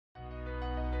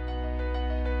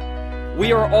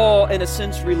We are all, in a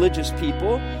sense, religious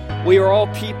people. We are all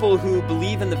people who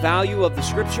believe in the value of the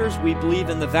Scriptures. We believe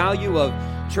in the value of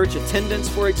church attendance,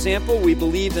 for example. We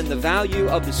believe in the value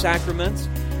of the sacraments.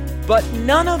 But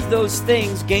none of those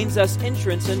things gains us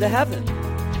entrance into heaven.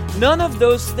 None of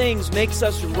those things makes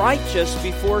us righteous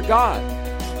before God.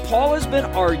 Paul has been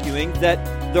arguing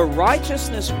that the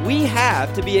righteousness we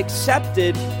have to be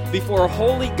accepted before a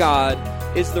holy God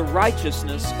is the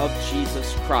righteousness of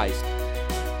Jesus Christ.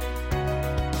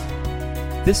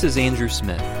 This is Andrew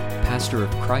Smith, pastor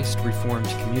of Christ Reformed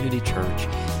Community Church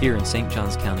here in St.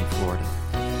 Johns County, Florida.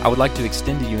 I would like to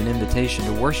extend to you an invitation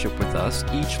to worship with us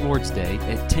each Lord's Day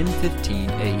at 10:15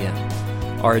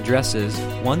 a.m. Our address is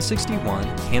 161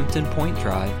 Hampton Point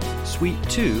Drive, Suite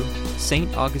 2,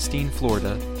 St. Augustine,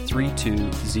 Florida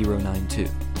 32092.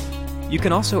 You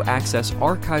can also access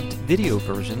archived video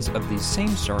versions of these same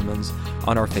sermons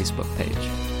on our Facebook page.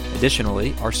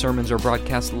 Additionally, our sermons are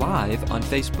broadcast live on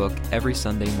Facebook every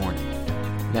Sunday morning.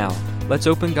 Now, let's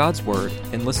open God's Word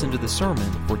and listen to the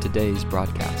sermon for today's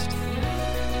broadcast.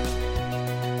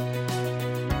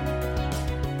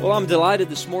 Well, I'm delighted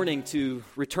this morning to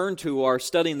return to our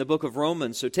study in the book of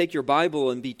Romans. So take your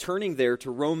Bible and be turning there to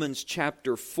Romans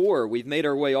chapter 4. We've made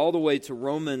our way all the way to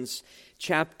Romans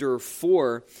chapter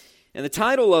 4. And the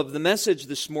title of the message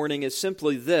this morning is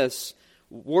simply this: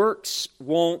 Works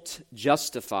won't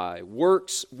justify.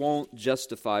 Works won't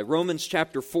justify. Romans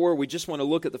chapter 4, we just want to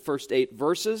look at the first 8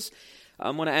 verses.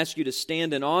 I'm going to ask you to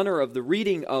stand in honor of the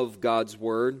reading of God's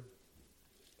Word,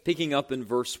 picking up in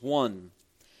verse 1.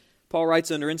 Paul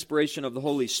writes under inspiration of the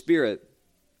Holy Spirit,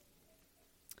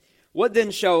 "What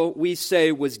then shall we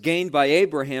say was gained by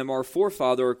Abraham, our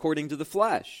forefather, according to the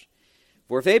flesh?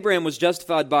 For if Abraham was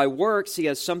justified by works, he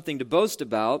has something to boast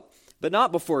about, but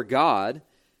not before God.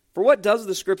 For what does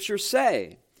the Scripture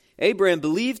say? Abraham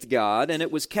believed God, and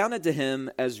it was counted to him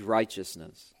as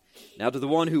righteousness. Now to the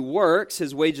one who works,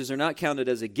 his wages are not counted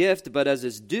as a gift, but as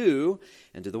his due.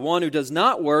 And to the one who does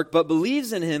not work, but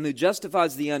believes in him who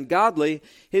justifies the ungodly,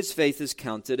 his faith is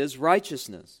counted as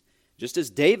righteousness. Just as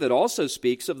David also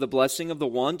speaks of the blessing of the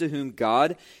one to whom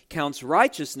God counts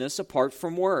righteousness apart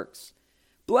from works.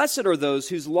 Blessed are those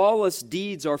whose lawless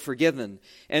deeds are forgiven,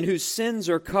 and whose sins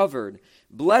are covered.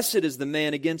 Blessed is the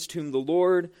man against whom the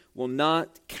Lord will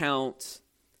not count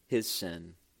his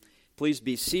sin." Please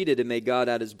be seated, and may God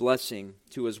add his blessing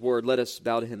to his word. Let us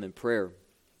bow to him in prayer.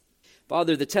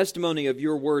 Father, the testimony of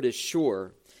your word is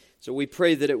sure, so we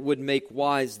pray that it would make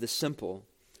wise the simple.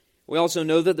 We also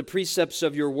know that the precepts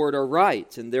of your word are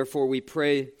right, and therefore we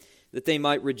pray that they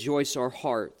might rejoice our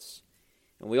hearts.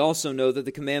 And we also know that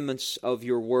the commandments of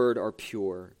your word are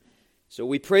pure. So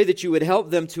we pray that you would help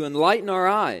them to enlighten our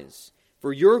eyes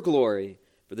for your glory,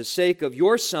 for the sake of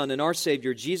your Son and our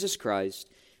Savior, Jesus Christ.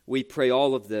 We pray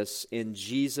all of this in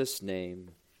Jesus'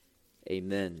 name.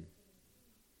 Amen.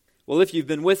 Well, if you've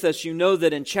been with us, you know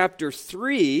that in chapter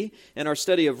 3 in our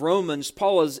study of Romans,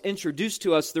 Paul has introduced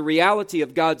to us the reality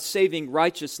of God's saving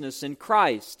righteousness in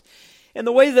Christ. And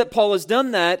the way that Paul has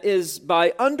done that is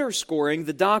by underscoring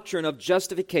the doctrine of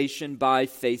justification by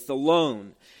faith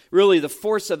alone. Really, the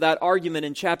force of that argument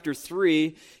in chapter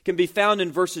 3 can be found in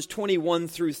verses 21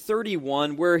 through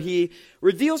 31, where he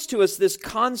reveals to us this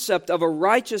concept of a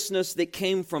righteousness that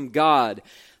came from God,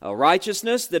 a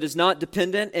righteousness that is not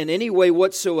dependent in any way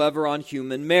whatsoever on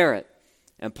human merit.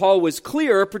 And Paul was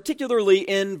clear, particularly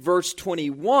in verse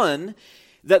 21,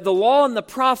 that the law and the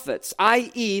prophets,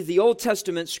 i.e. the Old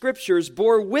Testament scriptures,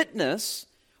 bore witness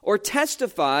or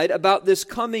testified about this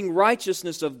coming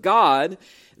righteousness of God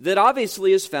that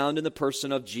obviously is found in the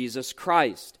person of Jesus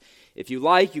Christ. If you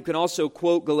like, you can also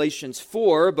quote Galatians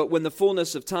 4, "But when the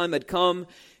fullness of time had come,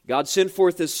 God sent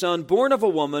forth his Son, born of a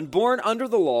woman, born under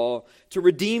the law, to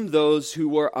redeem those who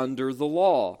were under the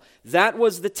law." That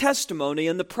was the testimony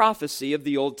and the prophecy of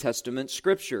the Old Testament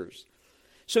scriptures.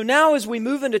 So now as we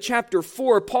move into chapter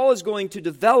 4, Paul is going to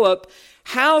develop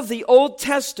how the Old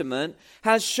Testament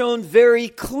has shown very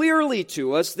clearly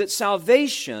to us that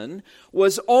salvation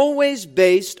was always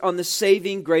based on the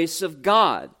saving grace of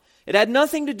God. It had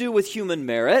nothing to do with human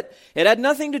merit. It had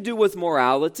nothing to do with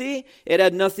morality. It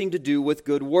had nothing to do with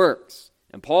good works.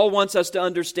 And Paul wants us to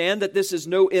understand that this is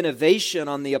no innovation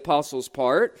on the apostles'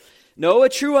 part. No, a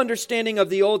true understanding of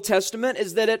the Old Testament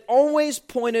is that it always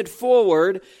pointed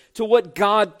forward to what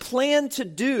God planned to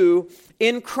do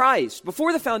in Christ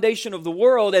before the foundation of the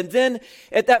world, and then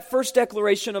at that first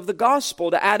declaration of the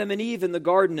gospel to Adam and Eve in the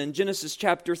garden in Genesis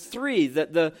chapter 3,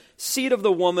 that the seed of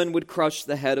the woman would crush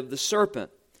the head of the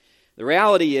serpent. The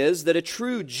reality is that a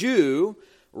true Jew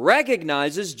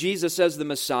recognizes Jesus as the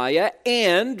Messiah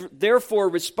and therefore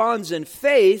responds in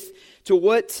faith to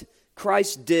what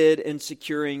Christ did in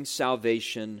securing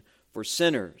salvation for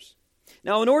sinners.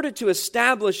 Now, in order to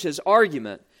establish his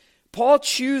argument, Paul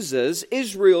chooses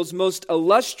Israel's most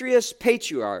illustrious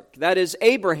patriarch, that is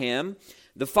Abraham,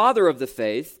 the father of the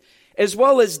faith, as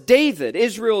well as David,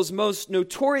 Israel's most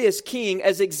notorious king,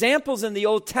 as examples in the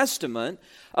Old Testament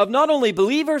of not only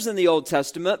believers in the Old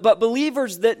Testament, but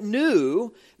believers that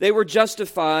knew they were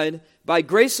justified by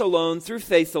grace alone, through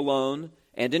faith alone,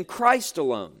 and in Christ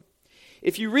alone.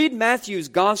 If you read Matthew's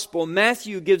gospel,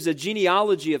 Matthew gives a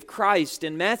genealogy of Christ,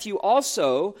 and Matthew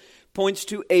also points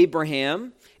to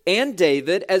Abraham and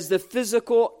David as the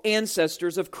physical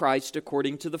ancestors of Christ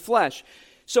according to the flesh.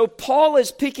 So Paul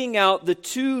is picking out the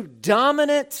two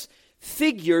dominant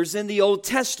figures in the Old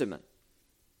Testament.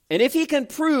 And if he can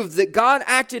prove that God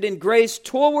acted in grace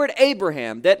toward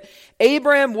Abraham, that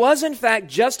Abraham was in fact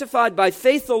justified by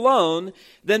faith alone,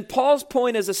 then Paul's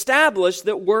point is established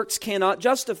that works cannot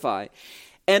justify.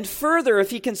 And further, if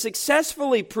he can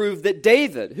successfully prove that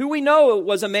David, who we know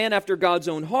was a man after God's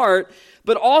own heart,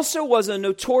 but also was a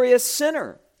notorious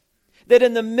sinner, that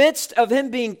in the midst of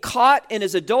him being caught in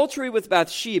his adultery with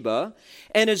Bathsheba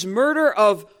and his murder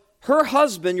of her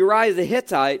husband, Uriah the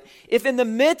Hittite, if in the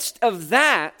midst of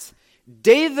that,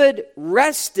 David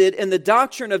rested in the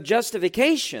doctrine of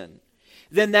justification,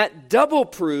 then that double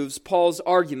proves Paul's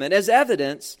argument as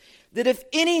evidence that if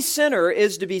any sinner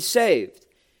is to be saved,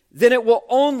 then it will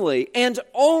only and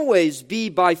always be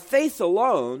by faith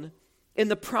alone in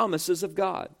the promises of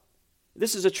God.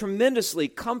 This is a tremendously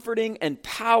comforting and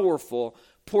powerful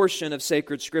portion of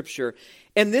sacred Scripture.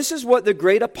 And this is what the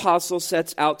great apostle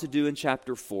sets out to do in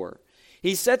chapter 4.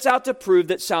 He sets out to prove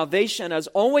that salvation has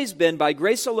always been by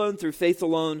grace alone, through faith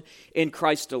alone, in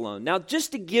Christ alone. Now,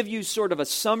 just to give you sort of a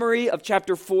summary of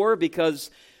chapter 4, because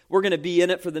we're going to be in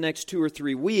it for the next 2 or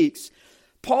 3 weeks,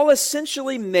 Paul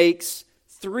essentially makes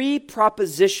 3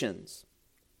 propositions.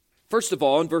 First of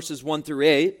all, in verses 1 through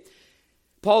 8,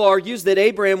 Paul argues that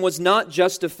Abraham was not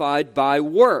justified by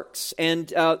works. And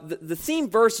the theme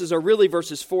verses are really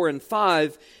verses 4 and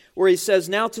 5, where he says,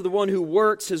 "Now to the one who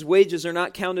works, his wages are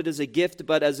not counted as a gift,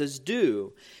 but as his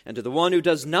due. And to the one who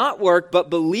does not work,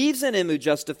 but believes in him who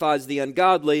justifies the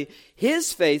ungodly,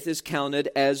 his faith is counted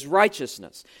as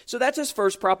righteousness." So that's his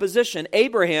first proposition.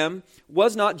 Abraham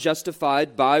was not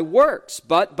justified by works,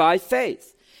 but by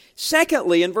faith.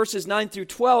 Secondly, in verses 9 through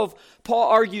 12, Paul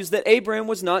argues that Abraham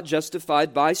was not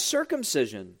justified by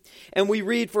circumcision. And we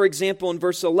read, for example, in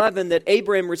verse 11, that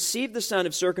Abraham received the sign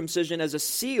of circumcision as a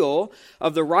seal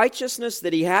of the righteousness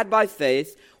that he had by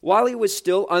faith while he was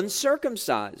still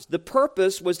uncircumcised. The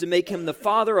purpose was to make him the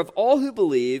father of all who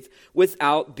believe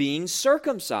without being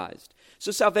circumcised.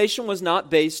 So salvation was not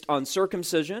based on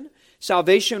circumcision.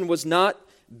 Salvation was not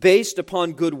based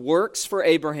upon good works for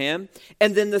Abraham.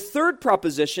 And then the third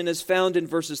proposition is found in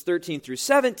verses 13 through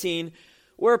 17,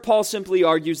 where Paul simply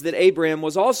argues that Abraham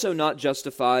was also not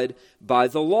justified by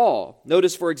the law.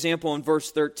 Notice, for example, in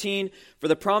verse 13, "For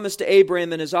the promise to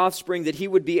Abraham and his offspring that he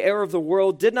would be heir of the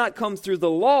world did not come through the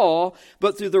law,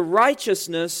 but through the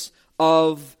righteousness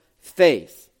of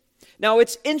faith." Now,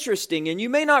 it's interesting, and you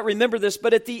may not remember this,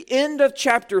 but at the end of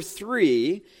chapter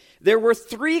 3, there were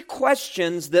 3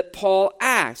 questions that Paul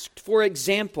asked. For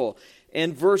example,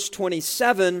 in verse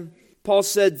 27, Paul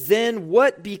said, "Then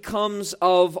what becomes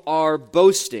of our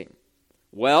boasting?"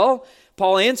 Well,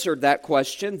 Paul answered that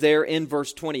question there in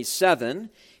verse 27.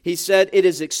 He said it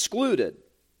is excluded.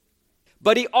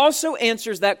 But he also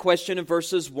answers that question in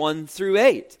verses 1 through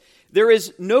 8. There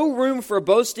is no room for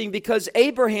boasting because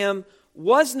Abraham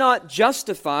was not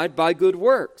justified by good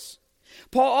works.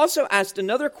 Paul also asked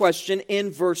another question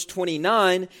in verse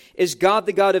 29, "Is God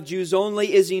the God of Jews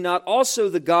only? Is he not also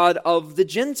the God of the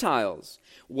Gentiles?"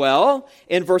 Well,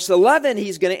 in verse 11,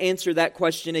 he's going to answer that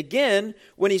question again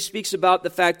when he speaks about the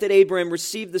fact that Abraham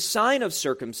received the sign of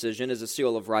circumcision as a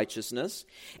seal of righteousness.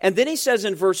 And then he says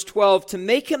in verse 12, "To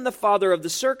make him the father of the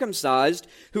circumcised,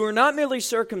 who are not merely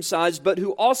circumcised, but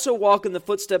who also walk in the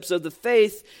footsteps of the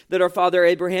faith that our father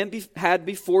Abraham had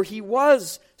before he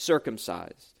was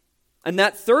circumcised." And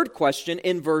that third question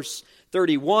in verse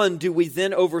 31, "Do we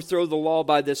then overthrow the law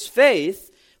by this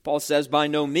faith?" Paul says, by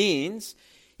no means.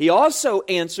 He also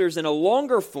answers in a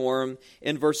longer form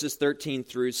in verses 13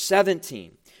 through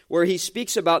 17, where he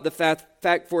speaks about the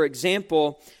fact, for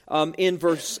example, in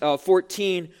verse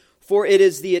 14, "For it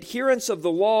is the adherents of the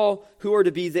law who are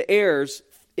to be the heirs.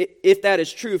 If that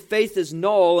is true, faith is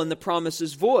null and the promise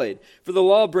is void. For the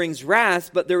law brings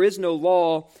wrath, but there is no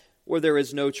law where there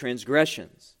is no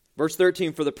transgressions." Verse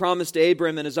 13, "For the promise to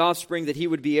Abraham and his offspring that he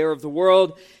would be heir of the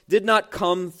world did not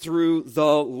come through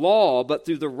the law, but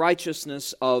through the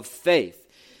righteousness of faith."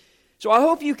 So I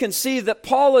hope you can see that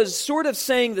Paul is sort of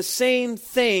saying the same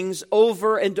things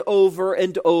over and over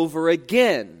and over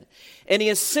again. And he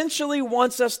essentially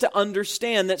wants us to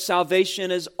understand that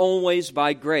salvation is always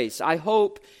by grace. I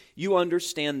hope you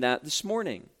understand that this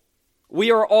morning. We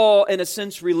are all, in a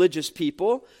sense, religious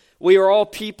people. We are all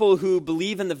people who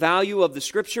believe in the value of the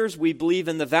Scriptures. We believe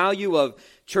in the value of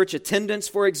church attendance,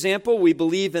 for example. We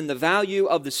believe in the value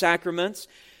of the sacraments.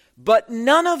 But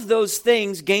none of those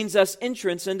things gains us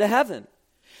entrance into heaven.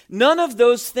 None of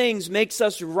those things makes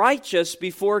us righteous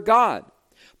before God.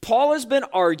 Paul has been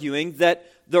arguing that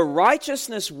the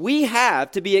righteousness we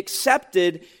have to be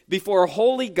accepted before a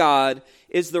holy God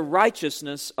is the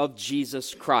righteousness of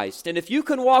Jesus Christ. And if you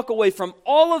can walk away from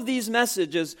all of these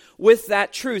messages with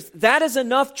that truth, that is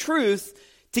enough truth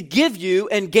to give you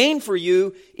and gain for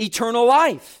you eternal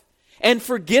life and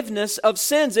forgiveness of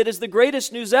sins. It is the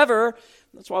greatest news ever.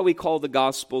 That's why we call the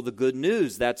gospel the good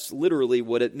news. That's literally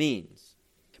what it means.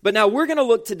 But now we're going to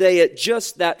look today at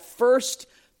just that first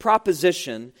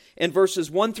proposition in verses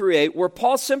 1 through 8, where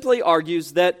Paul simply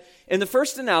argues that in the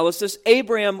first analysis,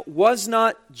 Abraham was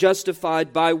not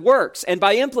justified by works. And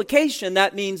by implication,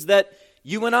 that means that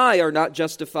you and I are not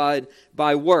justified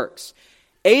by works.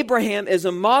 Abraham is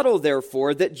a model,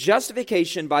 therefore, that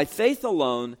justification by faith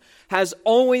alone has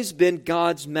always been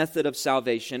God's method of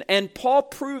salvation. And Paul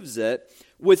proves it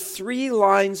with 3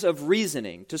 lines of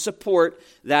reasoning to support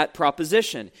that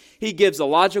proposition. He gives a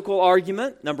logical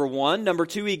argument, number 1. Number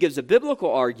 2, he gives a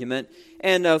biblical argument.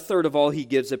 And third of all, he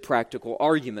gives a practical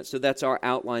argument. So that's our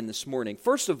outline this morning.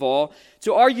 First of all,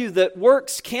 to argue that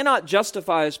works cannot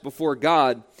justify us before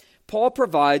God, Paul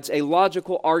provides a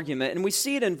logical argument. And we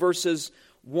see it in verses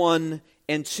 1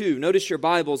 and 2. Notice your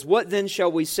Bibles. What then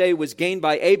shall we say was gained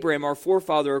by Abraham, our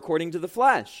forefather, according to the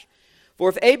flesh? For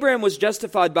if Abraham was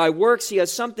justified by works, he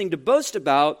has something to boast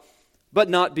about, but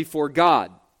not before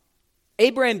God.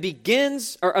 Paul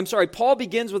begins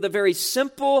with a very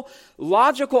simple,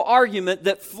 logical argument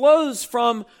that flows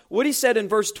from what he said in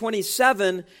verse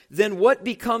 27, then what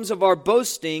becomes of our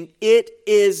boasting? It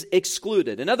is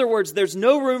excluded. In other words, there's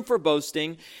no room for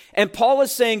boasting, and Paul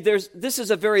is saying this is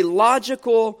a very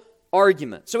logical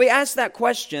argument. So he asks that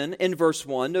question in verse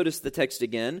 1. Notice the text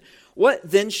again. What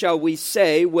then shall we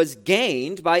say was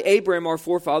gained by Abraham our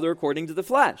forefather according to the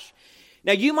flesh?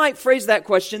 Now you might phrase that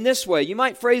question this way. You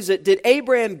might phrase it, did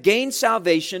Abraham gain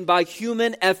salvation by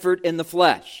human effort in the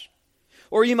flesh?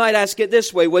 Or you might ask it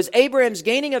this way, was Abraham's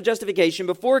gaining of justification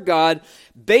before God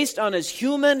based on his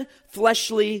human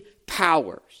fleshly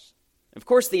powers? Of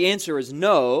course, the answer is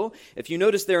no. If you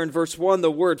notice there in verse 1,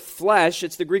 the word flesh,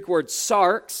 it's the Greek word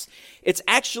sarx. It's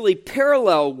actually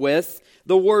parallel with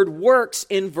the word works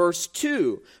in verse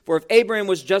 2. For if Abraham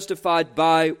was justified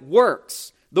by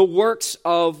works, the works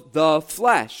of the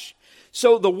flesh.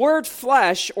 So the word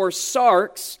flesh or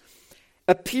sarx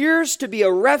appears to be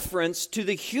a reference to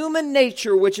the human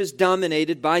nature which is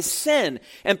dominated by sin.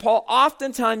 And Paul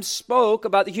oftentimes spoke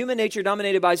about the human nature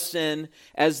dominated by sin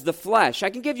as the flesh. I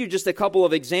can give you just a couple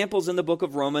of examples in the book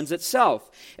of Romans itself.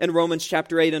 In Romans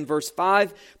chapter 8 and verse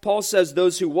 5, Paul says,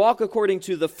 those who walk according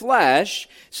to the flesh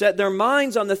set their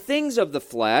minds on the things of the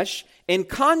flesh, in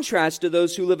contrast to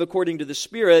those who live according to the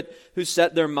Spirit, who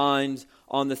set their minds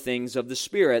on the things of the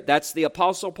Spirit. That's the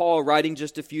Apostle Paul writing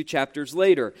just a few chapters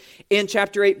later. In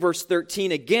chapter 8, verse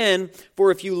 13 again,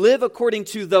 for if you live according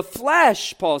to the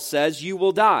flesh, Paul says, you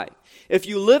will die. If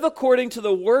you live according to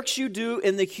the works you do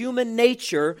in the human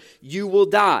nature, you will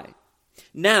die.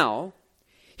 Now,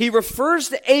 he refers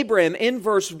to Abraham in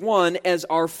verse 1 as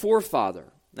our forefather.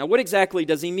 Now, what exactly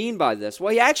does he mean by this?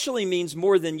 Well, he actually means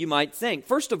more than you might think.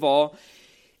 First of all,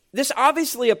 this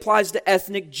obviously applies to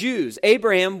ethnic Jews.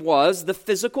 Abraham was the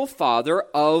physical father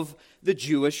of the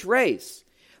Jewish race.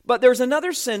 But there's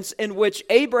another sense in which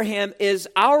Abraham is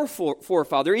our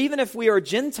forefather, even if we are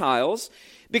Gentiles,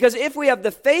 because if we have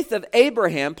the faith of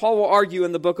Abraham, Paul will argue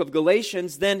in the book of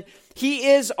Galatians, then he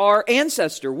is our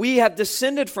ancestor. We have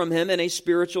descended from him in a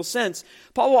spiritual sense.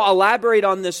 Paul will elaborate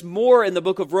on this more in the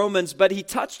book of Romans, but he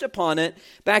touched upon it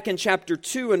back in chapter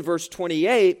 2 and verse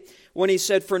 28, when he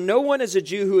said, for no one is a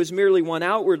Jew who is merely one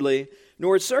outwardly,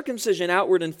 nor is circumcision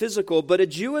outward and physical, but a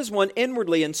Jew is one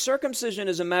inwardly, and circumcision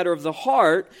is a matter of the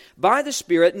heart, by the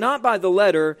Spirit, not by the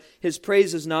letter. His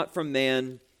praise is not from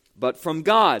man, but from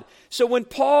God. So when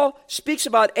Paul speaks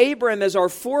about Abraham as our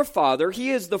forefather, he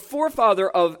is the forefather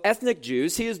of ethnic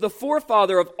Jews. He is the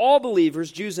forefather of all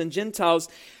believers, Jews and Gentiles.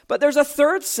 But there's a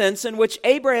third sense in which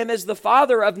Abraham is the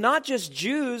father of not just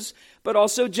Jews, but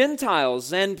also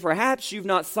Gentiles. And perhaps you've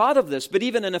not thought of this, but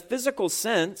even in a physical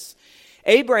sense,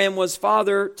 Abraham was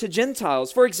father to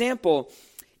Gentiles. For example,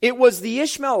 it was the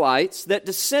Ishmaelites that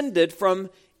descended from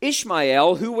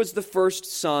Ishmael, who was the first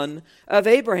son of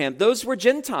Abraham. Those were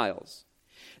Gentiles.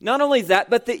 Not only that,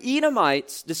 but the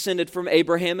Edomites descended from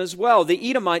Abraham as well. The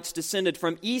Edomites descended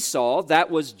from Esau, that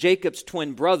was Jacob's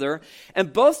twin brother,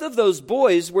 and both of those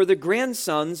boys were the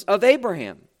grandsons of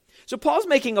Abraham. So Paul's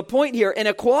making a point here. In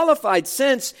a qualified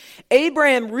sense,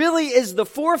 Abraham really is the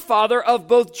forefather of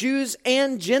both Jews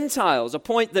and Gentiles, a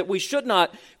point that we should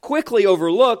not quickly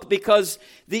overlook because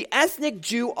the ethnic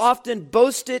Jew often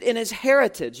boasted in his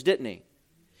heritage, didn't he?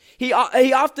 He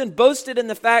often boasted in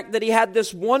the fact that he had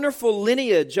this wonderful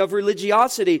lineage of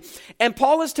religiosity. And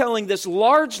Paul is telling this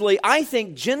largely, I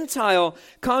think, Gentile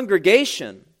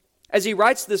congregation, as he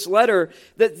writes this letter,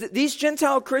 that these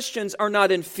Gentile Christians are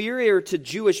not inferior to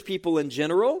Jewish people in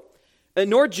general,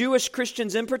 nor Jewish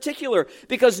Christians in particular,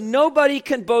 because nobody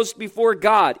can boast before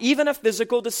God, even a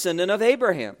physical descendant of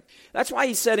Abraham. That's why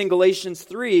he said in Galatians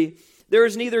 3, there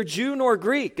is neither Jew nor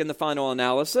Greek in the final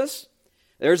analysis.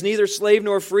 There is neither slave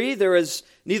nor free. There is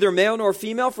neither male nor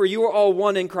female, for you are all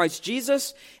one in Christ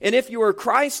Jesus. And if you are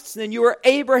Christ's, then you are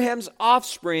Abraham's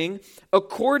offspring.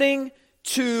 According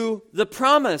to the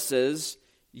promises,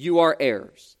 you are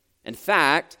heirs. In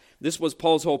fact, this was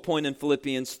Paul's whole point in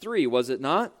Philippians 3, was it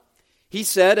not? He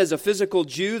said, as a physical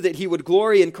Jew, that he would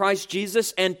glory in Christ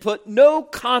Jesus and put no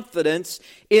confidence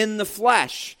in the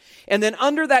flesh. And then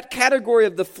under that category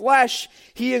of the flesh,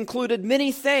 he included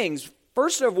many things.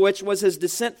 First of which was his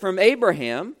descent from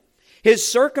Abraham, his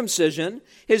circumcision,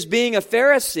 his being a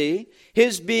Pharisee,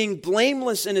 his being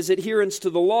blameless in his adherence to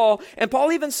the law. And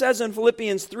Paul even says in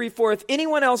Philippians 3:4, if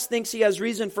anyone else thinks he has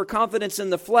reason for confidence in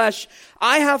the flesh,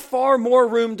 I have far more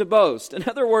room to boast. In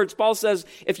other words, Paul says,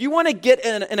 if you want to get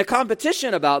in a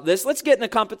competition about this, let's get in a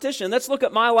competition. Let's look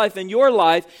at my life and your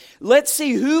life. Let's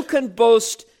see who can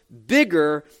boast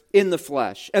bigger in the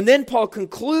flesh. And then Paul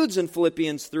concludes in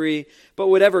Philippians 3, but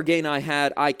whatever gain I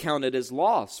had, I counted as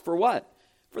loss. For what?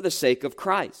 For the sake of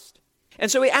Christ.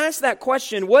 And so he asks that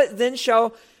question, what then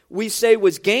shall we say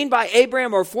was gained by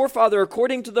Abraham, our forefather,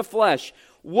 according to the flesh?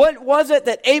 What was it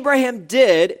that Abraham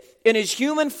did in his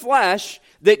human flesh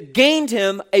that gained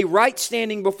him a right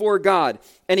standing before God?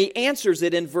 And he answers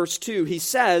it in verse 2. He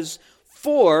says,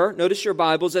 for, notice your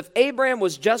Bibles, if Abraham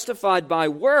was justified by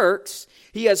works,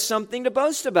 he has something to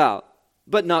boast about,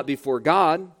 but not before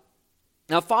God.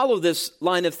 Now follow this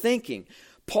line of thinking.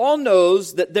 Paul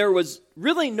knows that there was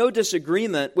really no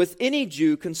disagreement with any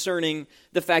Jew concerning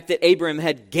the fact that Abraham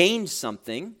had gained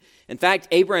something. In fact,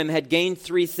 Abraham had gained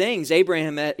three things.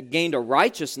 Abraham had gained a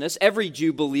righteousness. Every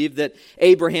Jew believed that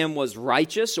Abraham was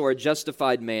righteous or a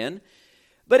justified man.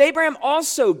 But Abraham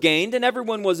also gained, and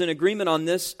everyone was in agreement on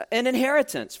this, an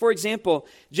inheritance. For example,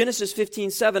 Genesis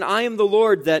 15:7, I am the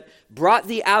Lord that brought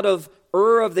thee out of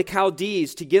Ur of the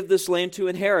Chaldees to give this land to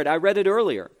inherit. I read it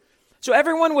earlier. So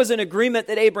everyone was in agreement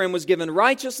that Abraham was given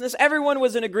righteousness. Everyone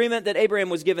was in agreement that Abraham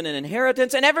was given an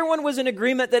inheritance. And everyone was in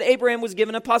agreement that Abraham was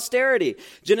given a posterity.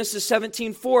 Genesis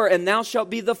 17:4, and thou shalt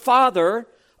be the father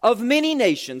of many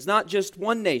nations, not just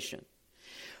one nation.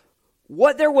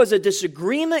 What there was a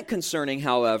disagreement concerning,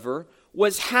 however,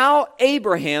 was how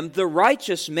Abraham, the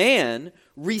righteous man,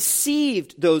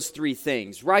 received those three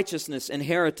things: righteousness,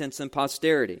 inheritance, and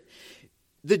posterity.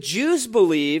 The Jews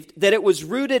believed that it was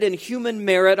rooted in human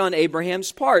merit on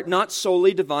Abraham's part, not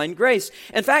solely divine grace.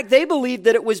 In fact, they believed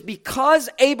that it was because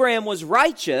Abraham was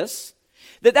righteous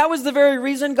that was the very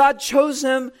reason God chose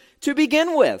him to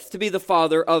begin with, to be the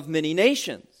father of many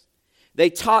nations.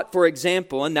 They taught, for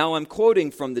example, and now I'm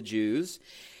quoting from the Jews,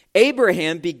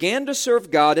 Abraham began to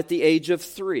serve God at the age of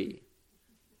 3,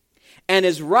 and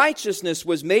his righteousness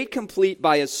was made complete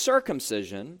by his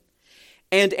circumcision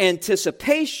and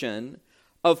anticipation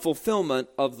of fulfillment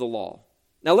of the law.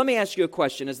 Now let me ask you a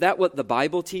question. Is that what the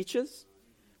Bible teaches?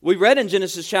 We read in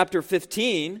Genesis chapter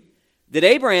 15 that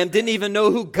Abraham didn't even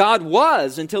know who God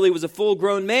was until he was a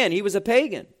full-grown man. He was a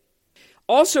pagan.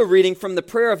 Also reading from the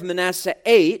prayer of Manasseh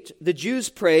 8, the Jews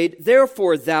prayed,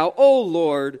 therefore thou, O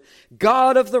Lord,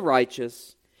 God of the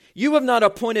righteous, you have not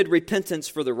appointed repentance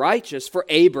for the righteous, for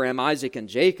Abraham, Isaac, and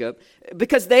Jacob,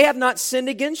 because they have not sinned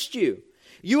against you.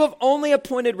 You have only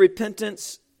appointed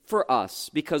repentance for us,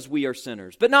 because we are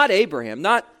sinners. But not Abraham,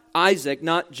 not Isaac,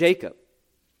 not Jacob.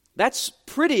 That's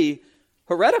pretty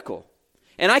heretical.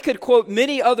 And I could quote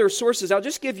many other sources. I'll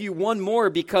just give you one more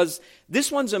because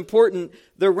this one's important.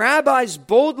 The rabbis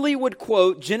boldly would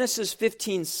quote Genesis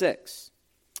 15:6.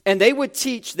 And they would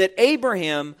teach that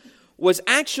Abraham was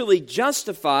actually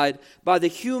justified by the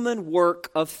human work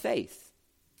of faith.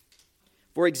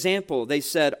 For example, they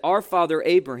said, our father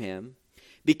Abraham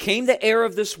became the heir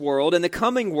of this world and the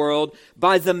coming world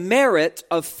by the merit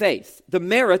of faith. The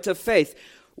merit of faith.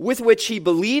 with which he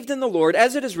believed in the Lord,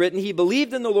 as it is written, he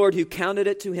believed in the Lord who counted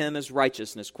it to him as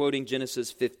righteousness, quoting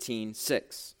Genesis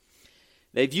 15:6.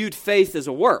 They viewed faith as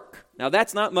a work. Now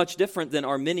that's not much different than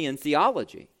Arminian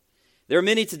theology. There are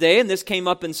many today, and this came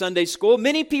up in Sunday school,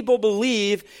 many people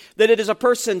believe that it is a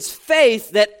person's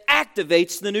faith that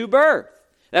activates the new birth.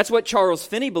 That's what Charles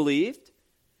Finney believed.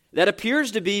 That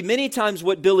appears to be many times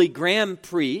what Billy Graham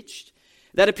preached.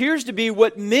 That appears to be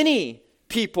what many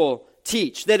people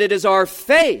teach, that it is our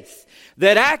faith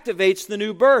that activates the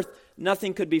new birth.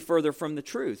 Nothing could be further from the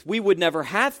truth. We would never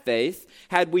have faith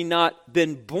had we not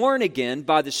been born again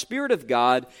by the Spirit of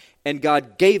God, and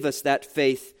God gave us that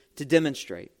faith to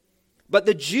demonstrate. But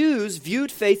the Jews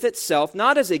viewed faith itself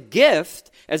not as a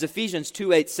gift, as Ephesians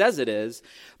 2:8 says it is,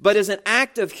 but as an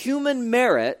act of human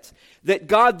merit that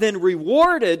God then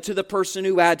rewarded to the person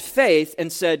who had faith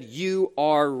and said, "You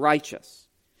are righteous."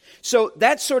 So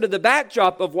that's sort of the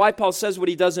backdrop of why Paul says what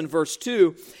he does in verse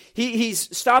 2.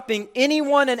 He's stopping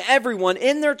anyone and everyone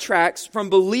in their tracks from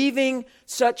believing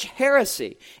such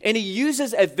heresy. And he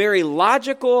uses a very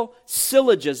logical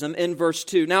syllogism in verse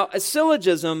 2. Now, a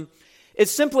syllogism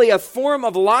is simply a form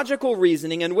of logical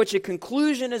reasoning in which a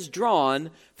conclusion is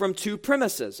drawn from two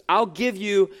premises. I'll give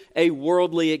you a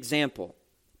worldly example.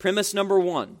 Premise number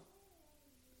 1,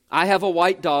 I have a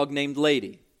white dog named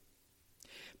Lady.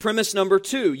 Premise number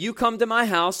 2, you come to my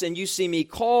house and you see me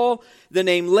call the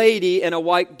name Lady and a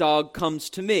white dog comes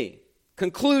to me.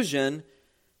 Conclusion,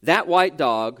 that white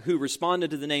dog who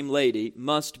responded to the name Lady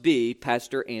must be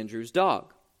Pastor Andrew's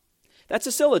dog. That's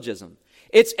a syllogism.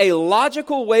 It's a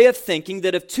logical way of thinking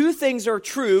that if two things are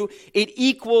true, it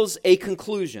equals a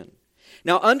conclusion.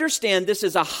 Now understand this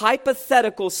is a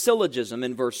hypothetical syllogism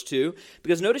in verse 2,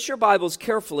 because notice your Bibles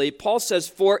carefully. Paul says,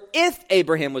 "For if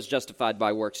Abraham was justified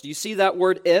by works." Do you see that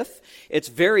word if? It's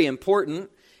very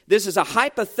important. This is a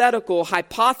hypothetical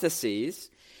hypothesis,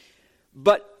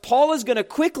 but Paul is going to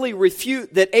quickly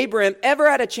refute that Abraham ever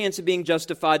had a chance of being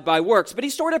justified by works. But he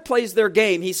sort of plays their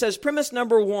game. He says, premise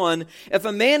number 1, if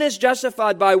a man is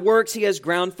justified by works, he has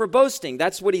ground for boasting.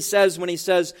 That's what he says when he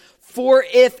says, "For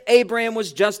if Abraham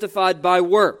was justified by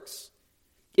works."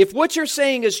 If what you're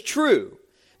saying is true,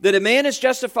 that a man is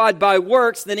justified by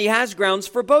works, then he has grounds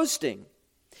for boasting.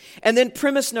 And then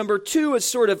premise number 2 is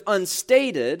sort of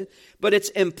unstated, but it's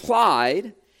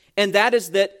implied, and that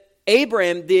is that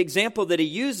Abraham, the example that he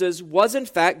uses, was in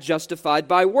fact justified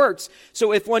by works.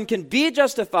 So if one can be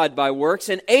justified by works,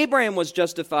 and Abraham was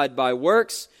justified by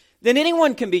works, then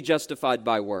anyone can be justified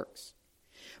by works.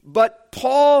 But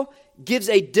Paul gives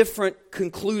a different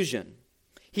conclusion.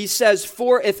 He says,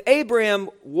 for if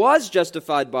Abraham was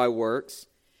justified by works,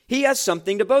 he has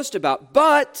something to boast about.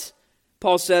 But,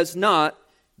 Paul says, not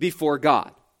before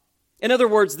God. In other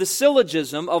words, the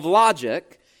syllogism of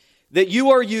logic that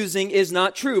you are using is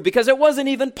not true, because it wasn't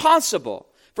even possible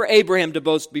for Abraham to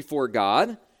boast before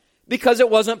God, because it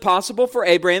wasn't possible for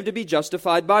Abraham to be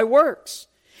justified by works.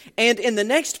 And in the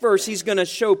next verse, he's going to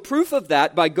show proof of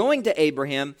that by going to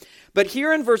Abraham. But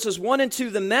here in verses 1 and 2,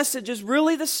 the message is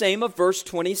really the same of verse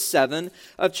 27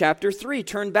 of chapter 3.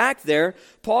 Turn back there.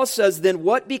 Paul says, then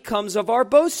what becomes of our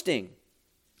boasting?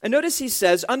 And notice he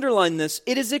says, underline this,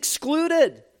 it is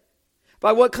excluded.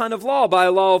 By what kind of law? By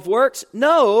a law of works?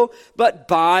 No, but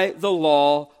by the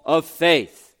law of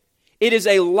faith. It is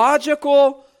a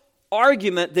logical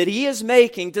argument that he is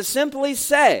making to simply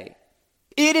say,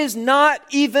 it is not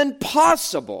even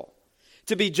possible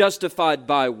to be justified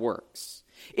by works.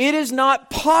 It is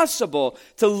not possible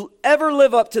to ever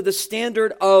live up to the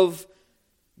standard of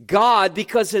God,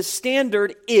 because his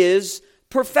standard is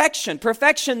perfection.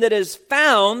 Perfection that is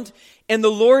found in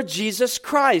the Lord Jesus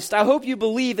Christ. I hope you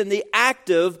believe in the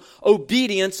active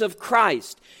obedience of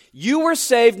Christ. You were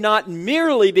saved not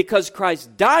merely because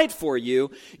Christ died for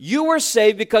you. You were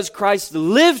saved because Christ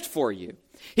lived for you.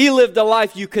 He lived a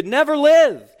life you could never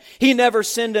live. He never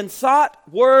sinned in thought,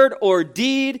 word, or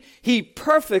deed. He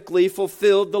perfectly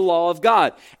fulfilled the law of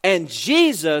God. And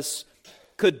Jesus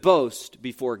could boast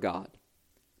before God,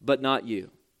 but not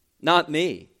you, not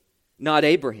me, not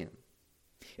Abraham.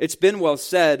 It's been well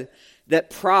said that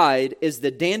pride is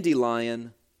the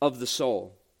dandelion of the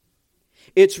soul.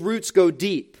 Its roots go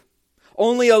deep.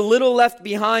 Only a little left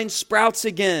behind sprouts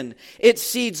again. Its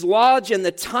seeds lodge in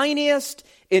the tiniest,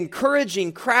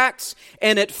 encouraging cracks,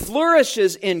 and it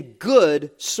flourishes in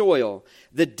good soil.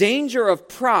 The danger of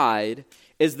pride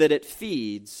is that it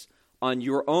feeds on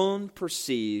your own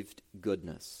perceived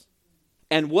goodness.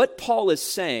 And what Paul is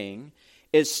saying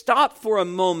is stop for a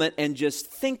moment and just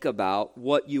think about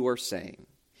what you are saying.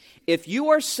 If you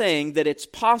are saying that it's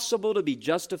possible to be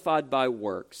justified by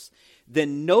works,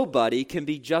 then nobody can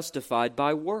be justified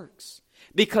by works.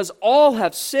 because all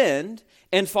have sinned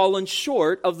and fallen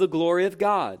short of the glory of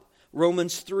God.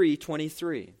 Romans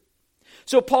 3:23.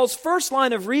 So Paul's first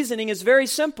line of reasoning is very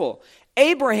simple.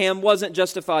 Abraham wasn't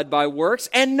justified by works,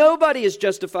 and nobody is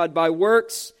justified by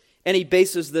works, and he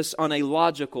bases this on a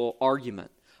logical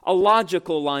argument, a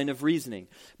logical line of reasoning.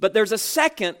 But there's a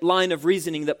second line of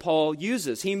reasoning that Paul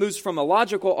uses. He moves from a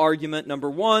logical argument, number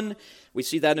one, we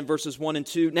see that in verses 1 and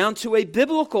 2, now to a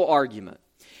biblical argument.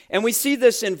 And we see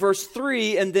this in verse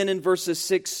 3 and then in verses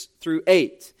 6 through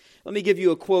 8. Let me give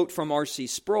you a quote from R.C.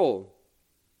 Sproul.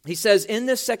 He says, in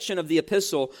this section of the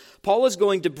epistle, Paul is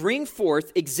going to bring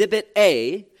forth Exhibit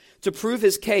A to prove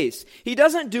his case. He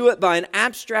doesn't do it by an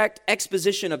abstract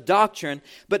exposition of doctrine,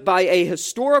 but by a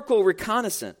historical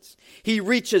reconnaissance. He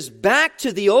reaches back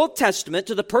to the Old Testament,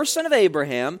 to the person of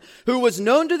Abraham, who was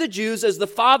known to the Jews as the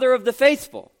father of the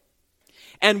faithful.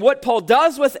 And what Paul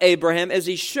does with Abraham is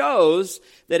he shows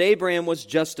that Abraham was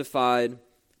justified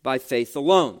by faith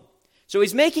alone. So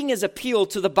he's making his appeal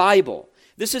to the Bible.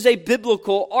 This is a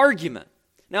biblical argument.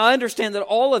 Now, I understand that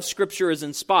all of Scripture is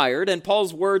inspired, and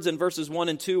Paul's words in verses 1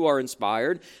 and 2 are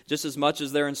inspired, just as much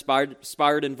as they're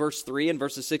inspired in verse 3 and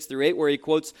verses 6 through 8, where he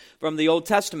quotes from the Old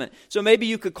Testament. So maybe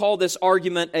you could call this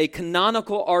argument a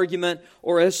canonical argument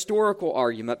or a historical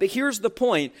argument. But here's the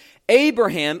point.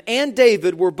 Abraham and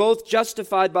David were both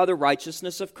justified by the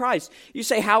righteousness of Christ. You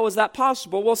say, how is that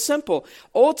possible? Well, simple.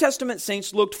 Old Testament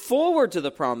saints looked forward to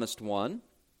the promised one,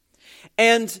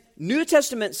 and New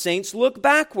Testament saints look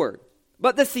backward.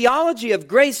 But the theology of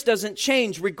grace doesn't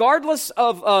change regardless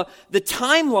of the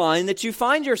timeline that you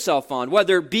find yourself on,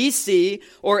 whether BC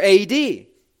or AD.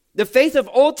 The faith of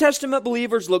Old Testament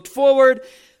believers looked forward.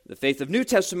 The faith of New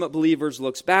Testament believers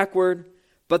looks backward.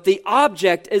 But the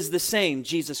object is the same,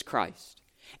 Jesus Christ.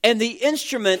 And the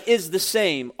instrument is the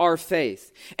same, our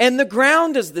faith. And the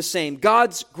ground is the same,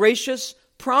 God's gracious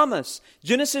promise.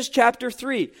 Genesis chapter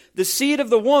 3, the seed of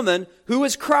the woman, who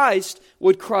is Christ,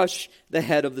 would crush the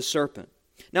head of the serpent.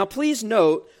 Now please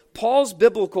note, Paul's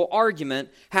biblical argument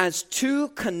has two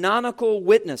canonical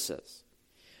witnesses.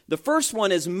 The first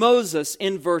one is Moses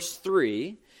in verse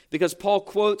 3, because Paul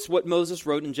quotes what Moses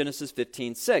wrote in Genesis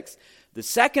 15:6. The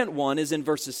second one is in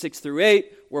verses 6 through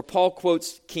 8, where Paul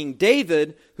quotes King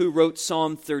David, who wrote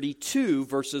Psalm 32,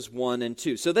 verses 1 and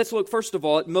 2. So let's look first of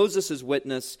all at Moses'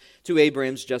 witness to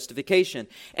Abraham's justification.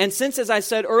 And since, as I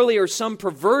said earlier, some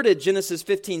perverted Genesis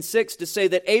 15:6 to say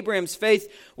that Abraham's faith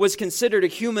was considered a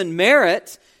human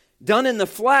merit done in the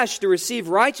flesh to receive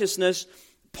righteousness,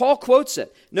 Paul quotes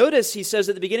it. Notice he says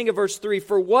at the beginning of verse 3,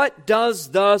 "For what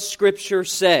does the Scripture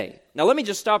say?" Now let me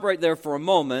just stop right there for a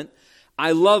moment.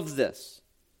 I love this.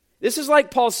 This is like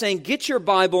Paul saying, get your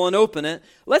Bible and open it.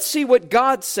 Let's see what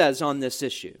God says on this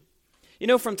issue. You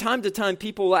know, from time to time,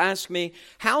 people will ask me,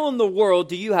 how in the world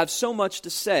do you have so much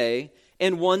to say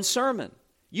in one sermon?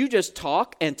 You just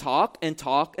talk and talk and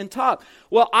talk and talk.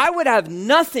 Well, I would have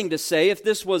nothing to say if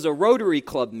this was a Rotary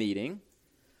Club meeting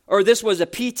or this was a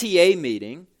PTA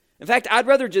meeting. In fact, I'd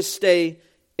rather just stay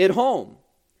at home.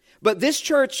 But this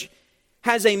church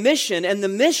has a mission, and the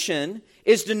mission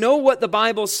is to know what the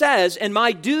Bible says, and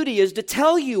my duty is to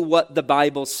tell you what the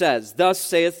Bible says. Thus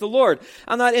saith the Lord.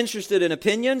 I'm not interested in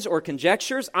opinions or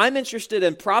conjectures. I'm interested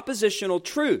in propositional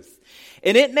truth.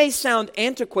 And it may sound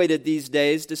antiquated these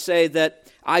days to say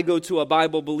that I go to a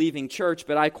Bible-believing church,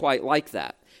 but I quite like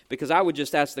that. Because I would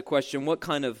just ask the question, what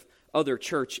kind of other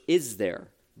church is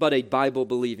there but a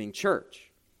Bible-believing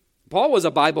church? Paul was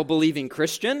a Bible-believing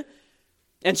Christian.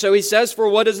 And so he says, for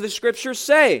what does the Scripture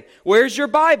say? Where's your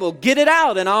Bible? Get it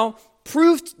out and I'll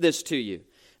prove this to you.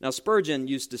 Now Spurgeon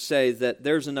used to say that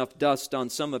there's enough dust on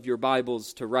some of your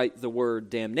Bibles to write the word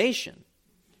damnation.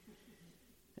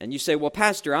 And you say, well,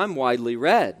 Pastor, I'm widely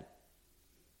read.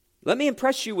 Let me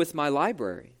impress you with my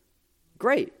library.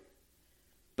 Great.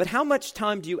 But how much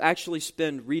time do you actually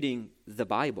spend reading the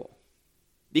Bible?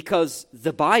 Because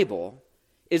the Bible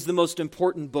is the most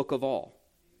important book of all.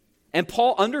 And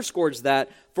Paul underscores that,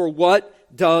 for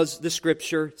what does the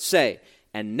Scripture say?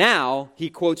 And now he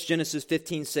quotes Genesis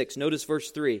 15:6. Notice verse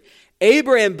 3.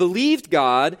 Abraham believed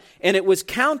God, and it was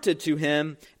counted to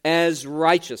him as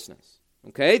righteousness.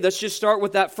 Okay, let's just start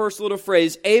with that first little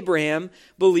phrase. Abraham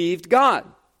believed God.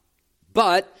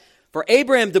 But for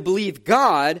Abraham to believe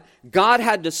God, God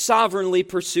had to sovereignly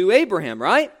pursue Abraham,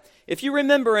 right? If you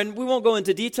remember, and we won't go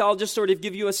into detail, I'll just sort of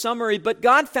give you a summary, but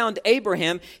God found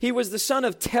Abraham. He was the son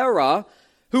of Terah,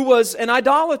 who was an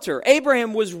idolater.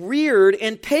 Abraham was reared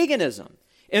in paganism.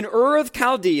 In Ur of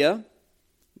Chaldea,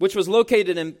 which was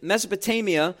located in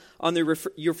Mesopotamia on the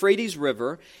Euphrates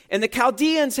River, and the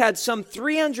Chaldeans had some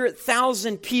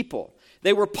 300,000 people.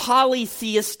 They were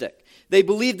polytheistic. They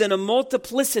believed in a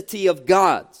multiplicity of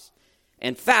gods.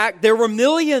 In fact, there were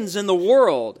millions in the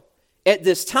world at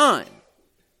this time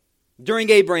during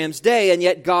Abraham's day, and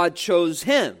yet God chose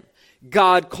him.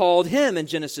 God called him in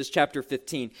Genesis chapter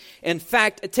 15. In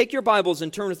fact, take your Bibles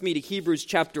and turn with me to Hebrews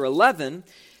chapter 11,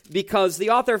 because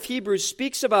the author of Hebrews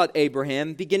speaks about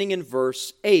Abraham beginning in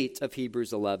verse 8 of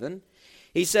Hebrews 11.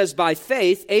 He says, "By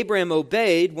faith, Abraham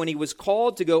obeyed when he was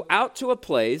called to go out to a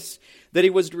place that he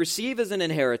was to receive as an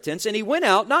inheritance. And he went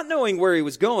out, not knowing where he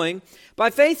was going. By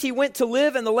faith, he went to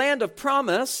live in the land of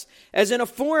promise, as in a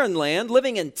foreign land,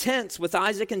 living in tents with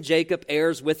Isaac and Jacob,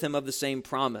 heirs with him of the same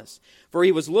promise. For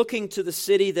he was looking to the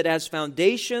city that has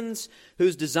foundations,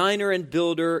 whose designer and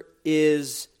builder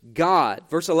is God."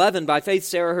 Verse 11, "By faith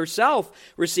Sarah herself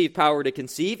received power to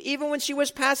conceive, even when she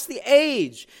was past the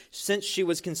age, since she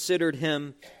considered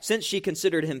him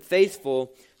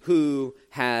faithful who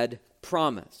had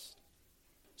promised."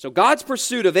 So God's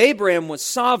pursuit of Abraham was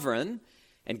sovereign,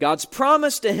 and God's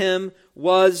promise to him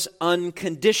was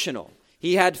unconditional.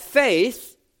 He had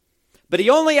faith, but he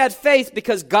only had faith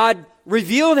because God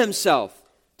revealed himself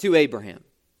to Abraham.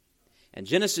 In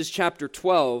Genesis chapter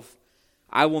 12,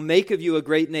 "I will make of you a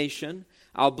great nation.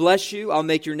 I'll bless you. I'll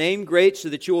make your name great so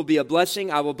that you will be a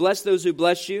blessing. I will bless those who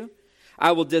bless you.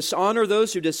 I will dishonor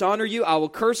those who dishonor you. I will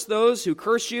curse those who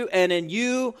curse you. And in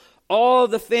you all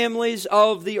the families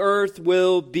of the earth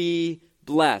will be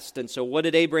blessed." And so what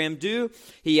did Abraham do?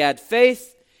 He had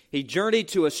faith. He journeyed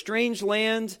to a strange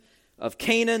land of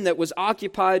Canaan that was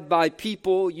occupied by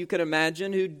people, you can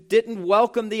imagine, who didn't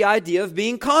welcome the idea of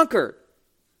being conquered.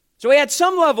 So he had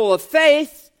some level of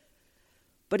faith,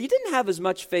 but he didn't have as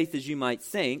much faith as you might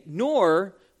think,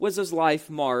 nor was his life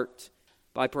marked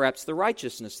by perhaps the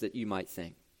righteousness that you might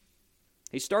think.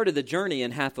 He started the journey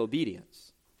in half obedience.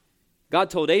 God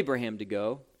told Abraham to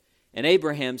go, and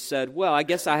Abraham said, "Well, I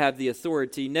guess I have the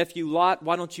authority. Nephew Lot,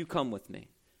 why don't you come with me?"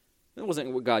 That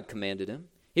wasn't what God commanded him.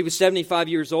 He was 75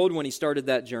 years old when he started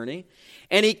that journey,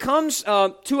 and he comes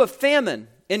to a famine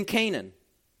in Canaan.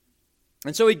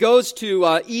 And so he goes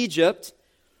to Egypt,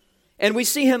 and we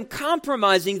see him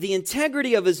compromising the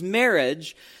integrity of his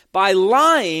marriage by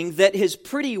lying that his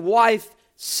pretty wife,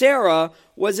 Sarah,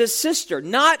 was his sister.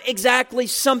 Not exactly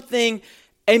something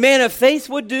a man of faith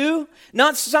would do,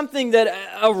 not something that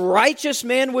a righteous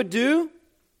man would do.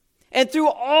 And through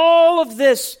all of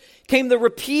this came the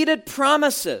repeated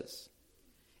promises.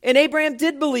 And Abraham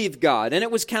did believe God, and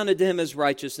it was counted to him as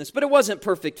righteousness, but it wasn't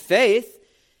perfect faith.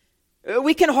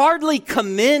 We can hardly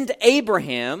commend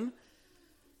Abraham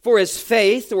for his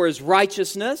faith or his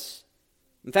righteousness.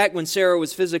 In fact, when Sarah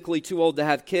was physically too old to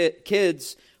have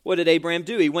kids, what did Abraham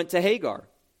do? He went to Hagar.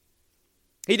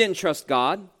 He didn't trust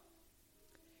God.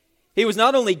 He was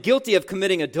not only guilty of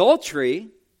committing adultery,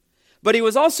 but he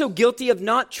was also guilty of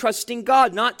not trusting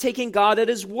God, not taking God at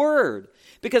his word,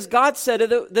 because God said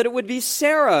that it would be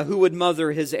Sarah who would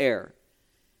mother his heir.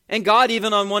 And God,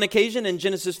 even on one occasion in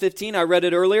Genesis 15, I read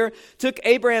it earlier, took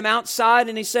Abraham outside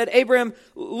and he said, "Abraham,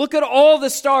 look at all the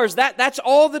stars. That's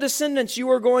all the descendants you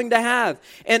are going to have."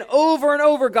 And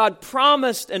over, God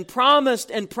promised and promised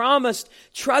and promised,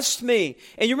 "Trust me."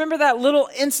 And you remember that little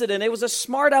incident? It was a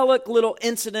smart aleck little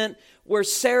incident where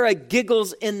Sarah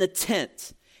giggles in the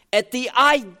tent at the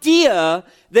idea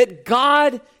that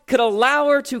God could allow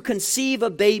her to conceive a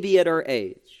baby at her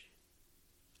age.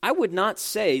 I would not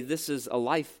say this is a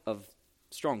life of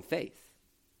strong faith.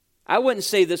 I wouldn't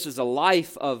say this is a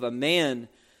life of a man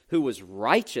who was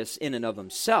righteous in and of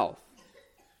himself.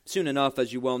 Soon enough,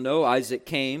 as you well know, Isaac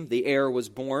came, the heir was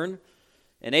born,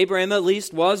 and Abraham at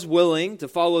least was willing to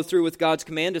follow through with God's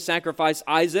command to sacrifice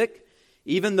Isaac,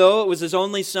 even though it was his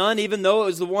only son, even though it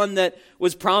was the one that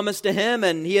was promised to him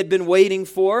and he had been waiting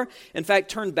for. In fact,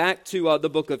 turn back to the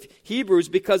book of Hebrews,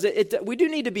 because we do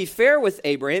need to be fair with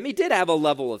Abraham. He did have a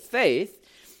level of faith.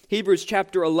 Hebrews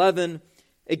chapter 11,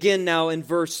 again now in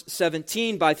verse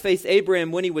 17, "By faith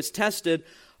Abraham, when he was tested,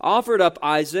 offered up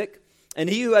Isaac, and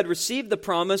he who had received the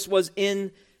promise was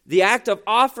in the act of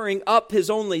offering up his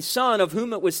only son, of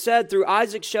whom it was said, 'Through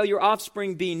Isaac shall your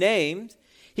offspring be named.'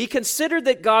 He considered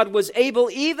that God was able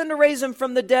even to raise him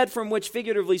from the dead, from which,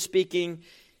 figuratively speaking,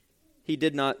 he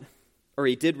did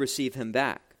receive him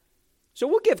back." So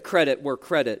we'll give credit where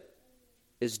credit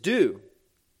is due.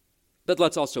 But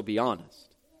let's also be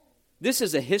honest. This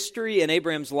is a history in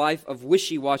Abraham's life of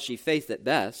wishy-washy faith at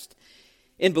best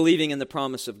in believing in the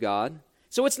promise of God.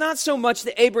 So it's not so much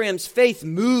that Abraham's faith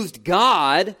moved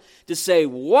God to say,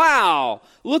 "Wow,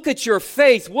 look at your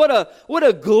faith. What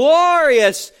a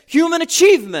glorious human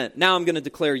achievement. Now I'm going to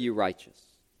declare you righteous."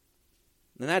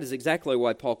 And that is exactly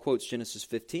why Paul quotes Genesis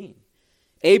 15.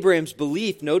 Abraham's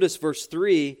belief, notice verse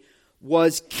 3,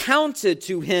 was counted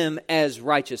to him as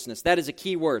righteousness. That is a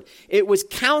key word. It was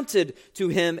counted to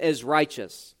him as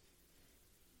righteous.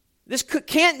 This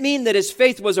can't mean that his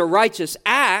faith was a righteous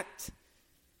act.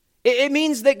 It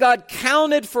means that God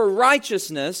counted for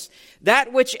righteousness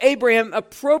that which Abraham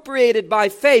appropriated by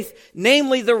faith,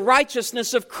 namely the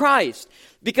righteousness of Christ.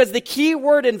 Because the key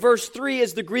word in verse 3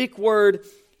 is the Greek word,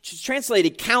 which is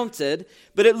translated counted,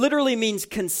 but it literally means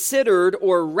considered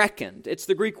or reckoned. It's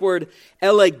the Greek word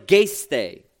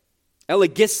elegiste.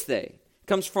 Elegiste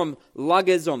comes from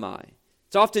logizomai.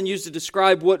 It's often used to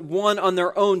describe what one on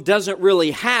their own doesn't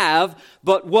really have,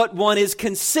 but what one is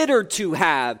considered to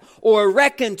have or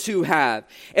reckoned to have.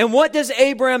 And what does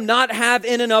Abraham not have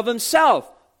in and of himself?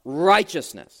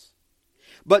 Righteousness.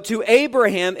 But to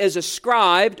Abraham is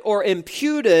ascribed or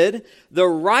imputed the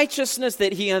righteousness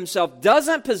that he himself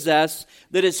doesn't possess,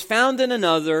 that is found in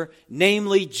another,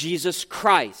 namely Jesus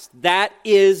Christ. That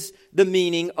is the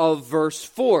meaning of verse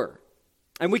 4.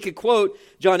 And we could quote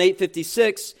John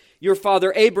 8:56, "Your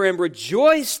father Abraham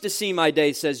rejoiced to see my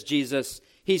day," says Jesus.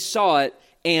 "He saw it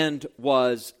and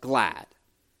was glad."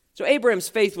 So Abraham's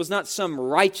faith was not some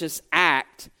righteous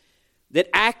act that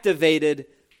activated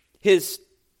his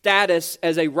status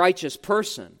as a righteous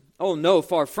person. Oh no,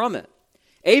 far from it.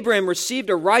 Abraham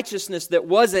received a righteousness that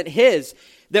wasn't his,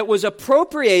 that was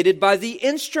appropriated by the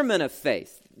instrument of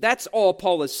faith. That's all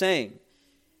Paul is saying.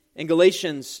 In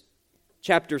Galatians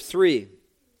chapter 3,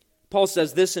 Paul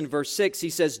says this in verse 6.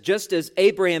 He says, "Just as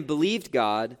Abraham believed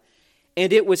God,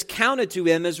 and it was counted to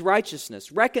him as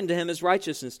righteousness," reckoned to him as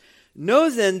righteousness. "Know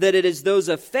then that it is those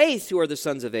of faith who are the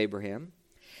sons of Abraham.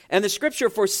 And the scripture,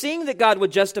 foreseeing that God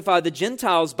would justify the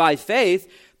Gentiles by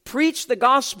faith, preached the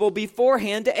gospel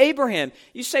beforehand to Abraham."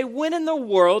 You say, when in the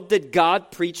world did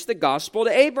God preach the gospel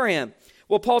to Abraham?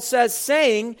 Well, Paul says,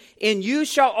 saying, "In you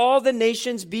shall all the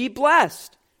nations be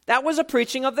blessed." That was a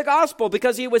preaching of the gospel,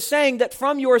 because he was saying that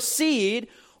from your seed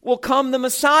will come the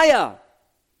Messiah,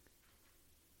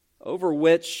 over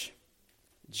which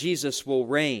Jesus will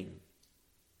reign.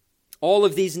 All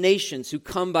of these nations who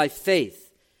come by faith.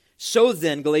 So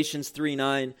then, Galatians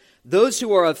 3:9, those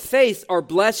who are of faith are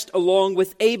blessed along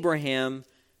with Abraham,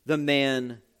 the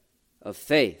man of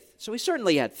faith. So he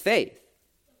certainly had faith.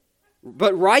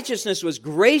 But righteousness was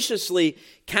graciously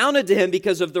counted to him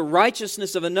because of the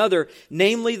righteousness of another,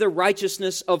 namely the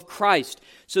righteousness of Christ.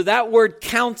 So that word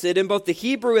counted in both the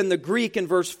Hebrew and the Greek in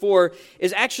verse 4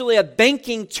 is actually a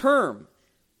banking term.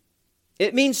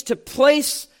 It means to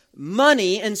place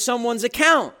money in someone's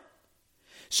account.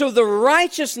 So the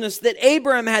righteousness that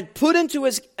Abraham had put into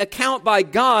his account by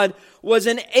God was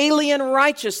an alien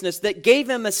righteousness that gave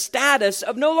him a status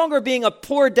of no longer being a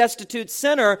poor, destitute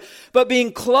sinner, but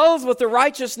being clothed with the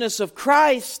righteousness of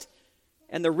Christ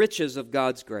and the riches of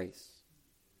God's grace.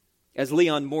 As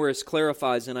Leon Morris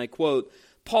clarifies, and I quote,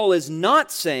 Paul is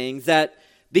not saying that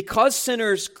because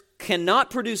sinners cannot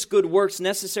produce good works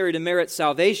necessary to merit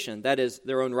salvation, that is,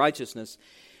 their own righteousness,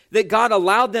 that God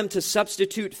allowed them to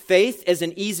substitute faith as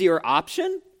an easier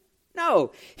option?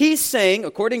 No. He's saying,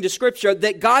 according to Scripture,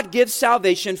 that God gives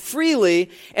salvation freely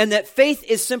and that faith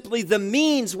is simply the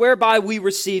means whereby we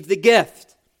receive the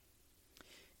gift.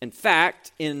 In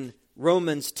fact, in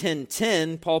Romans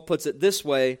 10:10, Paul puts it this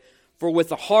way, "For with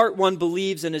the heart one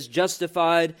believes and is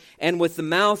justified, and with the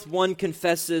mouth one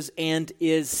confesses and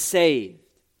is saved."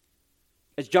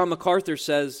 As John MacArthur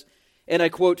says, and I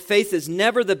quote, "Faith is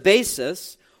never the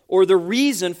basis or the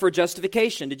reason for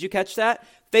justification." Did you catch that?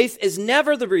 Faith is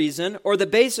never the reason or the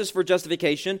basis for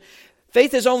justification.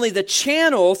 Faith is only the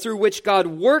channel through which God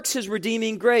works his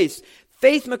redeeming grace.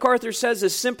 Faith, MacArthur says,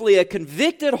 is simply a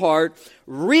convicted heart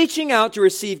reaching out to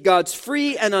receive God's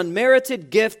free and unmerited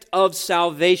gift of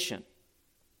salvation.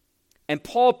 And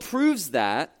Paul proves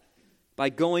that by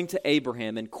going to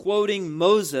Abraham and quoting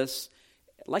Moses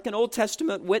like an Old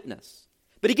Testament witness.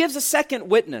 But he gives a second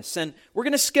witness, and we're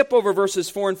going to skip over verses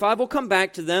 4 and 5. We'll come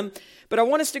back to them. But I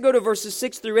want us to go to verses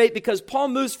 6 through 8 because Paul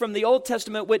moves from the Old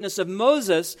Testament witness of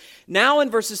Moses, now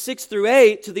in verses 6 through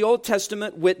 8, to the Old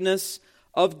Testament witness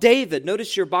of David.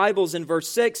 Notice your Bibles in verse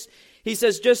 6. He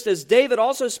says, "Just as David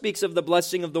also speaks of the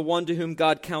blessing of the one to whom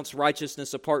God counts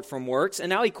righteousness apart from works." And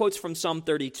now he quotes from Psalm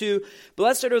 32,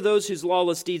 "Blessed are those whose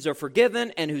lawless deeds are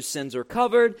forgiven and whose sins are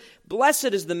covered. Blessed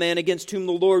is the man against whom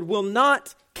the Lord will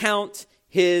not count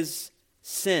his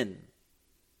sin."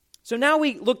 So now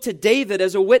we look to David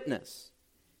as a witness.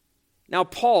 Now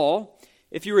Paul,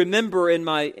 if you remember in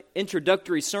my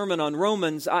introductory sermon on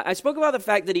Romans, I spoke about the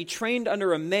fact that he trained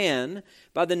under a man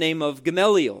by the name of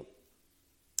Gamaliel.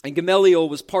 And Gamaliel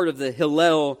was part of the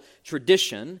Hillel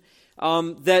tradition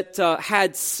that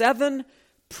had 7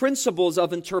 principles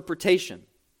of interpretation.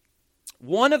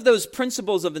 One of those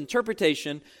principles of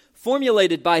interpretation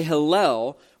formulated by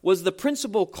Hillel was the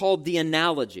principle called the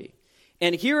analogy.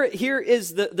 And here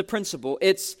is the principle.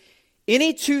 It's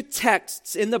any two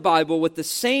texts in the Bible with the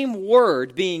same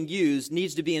word being used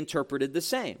needs to be interpreted the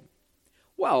same.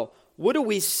 Well, what do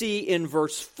we see in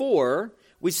verse 4?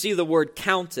 We see the word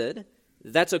counted.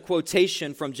 That's a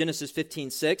quotation from Genesis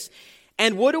 15:6.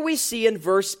 And what do we see in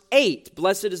verse 8?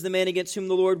 Blessed is the man against whom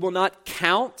the Lord will not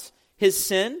count his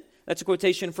sin. That's a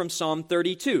quotation from Psalm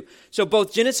 32. So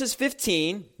both Genesis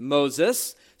 15,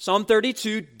 Moses, Psalm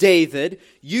 32, David,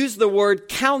 use the word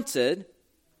counted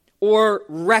or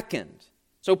reckoned.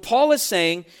 So Paul is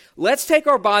saying, let's take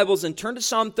our Bibles and turn to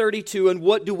Psalm 32, and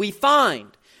what do we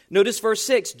find? Notice verse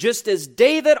 6, just as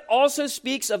David also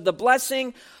speaks of the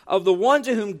blessing of the one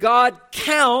to whom God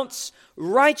counts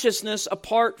righteousness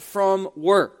apart from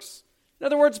works. In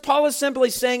other words, Paul is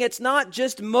simply saying it's not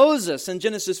just Moses in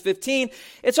Genesis 15,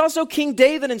 it's also King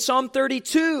David in Psalm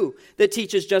 32 that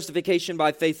teaches justification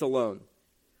by faith alone,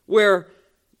 where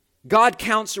God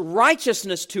counts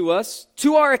righteousness to us,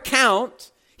 to our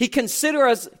account. He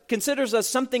considers us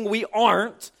something we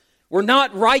aren't. We're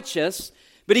not righteous,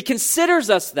 but He considers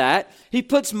us that. He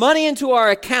puts money into our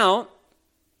account,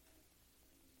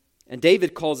 and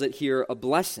David calls it here a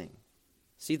blessing.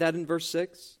 See that in verse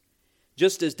 6?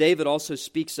 Just as David also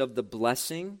speaks of the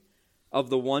blessing of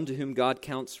the one to whom God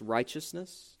counts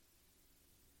righteousness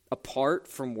apart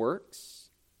from works.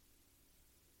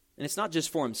 And it's not just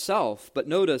for himself, but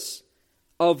notice,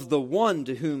 of the one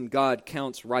to whom God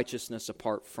counts righteousness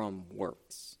apart from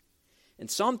works. In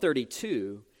Psalm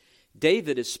 32,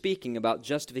 David is speaking about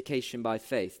justification by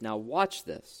faith. Now watch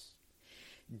this.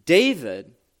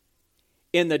 David,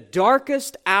 in the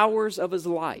darkest hours of his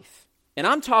life, and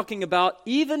I'm talking about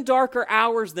even darker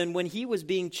hours than when he was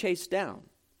being chased down,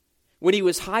 when he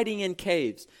was hiding in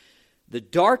caves. The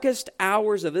darkest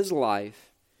hours of his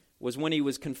life was when he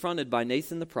was confronted by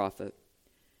Nathan the prophet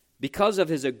because of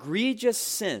his egregious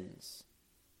sins.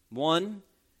 1,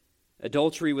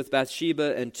 adultery with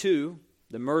Bathsheba, and 2,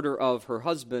 the murder of her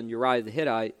husband Uriah the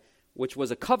Hittite, which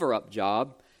was a cover-up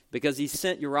job because he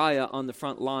sent Uriah on the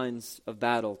front lines of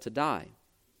battle to die.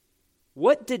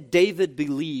 What did David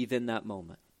believe in that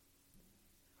moment?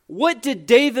 What did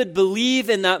David believe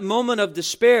in that moment of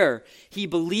despair? He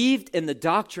believed in the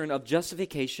doctrine of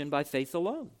justification by faith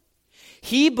alone.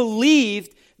 He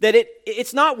believed that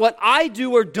it's not what I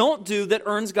do or don't do that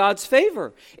earns God's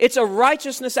favor. It's a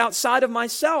righteousness outside of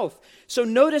myself. So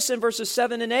notice in verses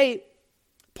 7 and 8,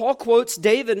 Paul quotes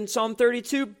David in Psalm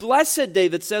 32. Blessed,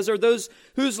 David says, are those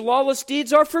whose lawless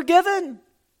deeds are forgiven,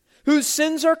 whose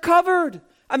sins are covered.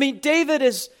 I mean, David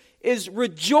is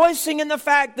rejoicing in the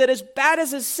fact that as bad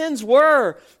as his sins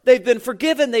were, they've been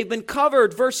forgiven, they've been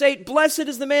covered. Verse 8, blessed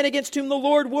is the man against whom the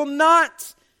Lord will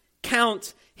not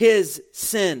count his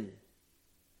sin.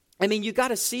 I mean, you got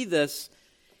to see this.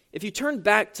 If you turn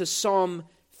back to Psalm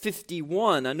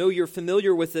 51, I know you're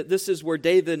familiar with it. This is where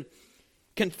David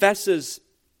confesses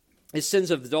his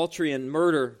sins of adultery and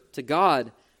murder to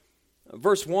God.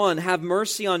 Verse 1, have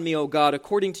mercy on me, O God,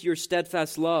 according to your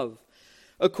steadfast love.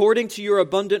 According to your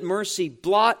abundant mercy,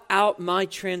 blot out my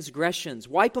transgressions.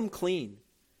 Wipe them clean.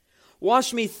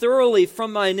 Wash me thoroughly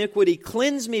from my iniquity.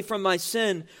 Cleanse me from my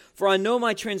sin. For I know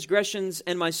my transgressions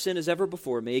and my sin is ever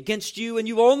before me. Against you and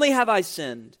you only have I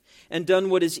sinned and done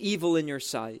what is evil in your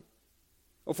sight.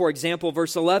 Or for example,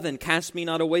 verse 11, cast me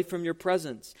not away from your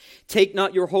presence. Take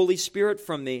not your Holy Spirit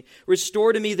from me.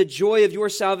 Restore to me the joy of your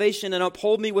salvation and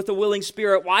uphold me with a willing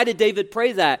spirit. Why did David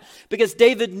pray that? Because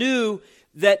David knew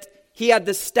that he had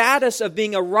the status of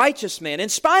being a righteous man, in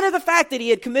spite of the fact that he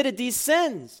had committed these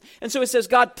sins. And so he says,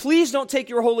 God, please don't take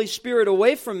your Holy Spirit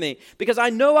away from me, because I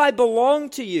know I belong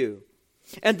to you.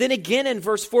 And then again in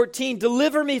verse 14,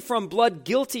 deliver me from blood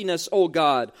guiltiness, O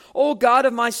God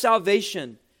of my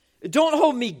salvation. Don't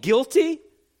hold me guilty.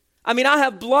 I mean, I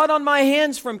have blood on my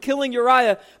hands from killing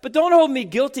Uriah, but don't hold me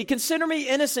guilty. Consider me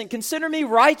innocent. Consider me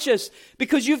righteous,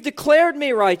 because you've declared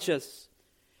me righteous.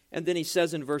 And then he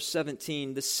says in verse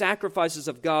 17, the sacrifices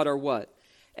of God are what?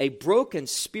 A broken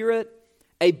spirit,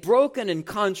 a broken and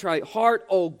contrite heart,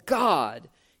 O God,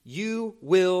 you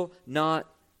will not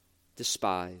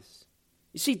despise.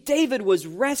 You see, David was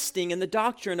resting in the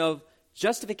doctrine of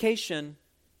justification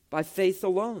by faith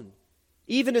alone,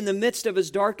 even in the midst of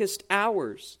his darkest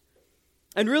hours.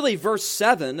 And really, verse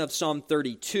 7 of Psalm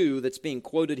 32 that's being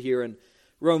quoted here in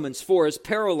Romans 4 is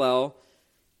parallel.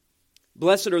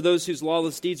 Blessed are those whose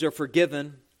lawless deeds are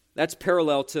forgiven. That's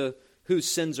parallel to whose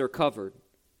sins are covered.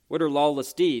 What are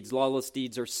lawless deeds? Lawless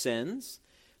deeds are sins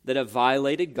that have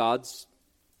violated God's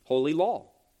holy law.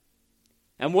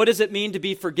 And what does it mean to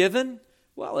be forgiven?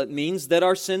 Well, it means that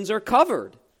our sins are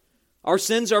covered. Our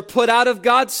sins are put out of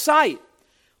God's sight.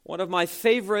 One of my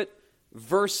favorite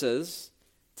verses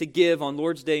to give on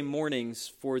Lord's Day mornings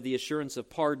for the assurance of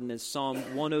pardon is Psalm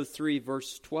 103,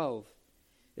 verse 12.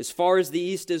 As far as the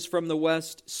east is from the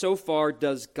west, so far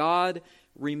does God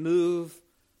remove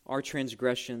our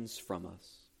transgressions from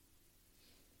us.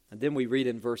 And then we read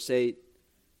in verse 8,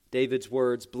 David's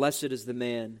words, "Blessed is the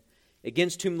man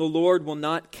against whom the Lord will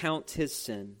not count his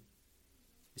sin."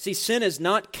 See, sin is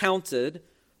not counted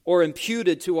or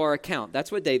imputed to our account.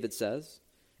 That's what David says.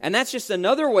 And that's just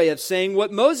another way of saying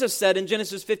what Moses said in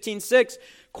Genesis 15:6,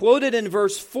 quoted in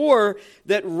verse 4,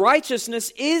 that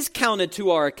righteousness is counted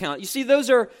to our account. You see, those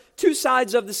are two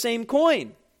sides of the same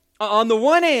coin. On the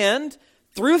one hand,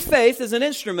 through faith as an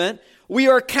instrument, we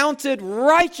are counted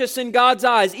righteous in God's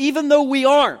eyes, even though we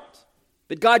aren't.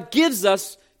 But God gives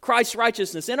us Christ's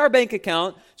righteousness in our bank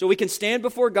account so we can stand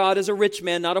before God as a rich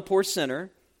man, not a poor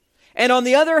sinner. And on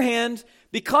the other hand,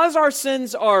 because our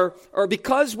sins or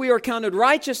because we are counted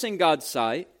righteous in God's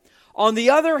sight, on the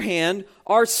other hand,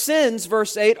 our sins,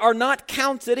 verse 8, are not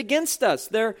counted against us.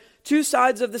 They're two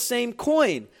sides of the same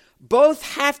coin. Both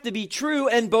have to be true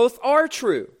and both are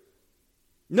true.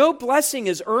 No blessing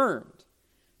is earned.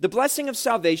 The blessing of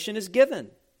salvation is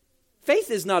given.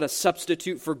 Faith is not a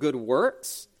substitute for good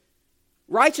works.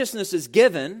 Righteousness is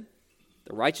given,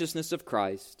 the righteousness of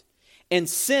Christ, and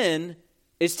sin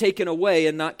is taken away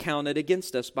and not counted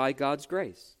against us by God's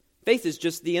grace. Faith is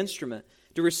just the instrument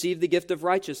to receive the gift of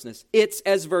righteousness. It's,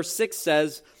 as verse 6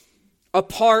 says,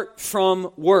 apart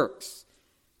from works.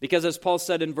 Because as Paul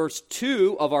said in verse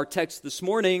 2 of our text this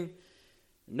morning,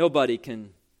 nobody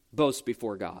can boast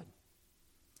before God.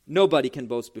 Nobody can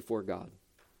boast before God.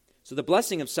 So the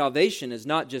blessing of salvation is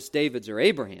not just David's or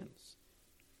Abraham's.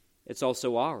 It's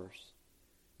also ours.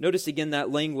 Notice again that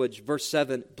language, verse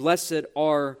 7, blessed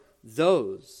are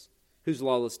those whose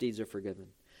lawless deeds are forgiven.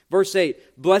 Verse 8,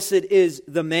 blessed is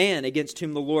the man against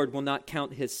whom the Lord will not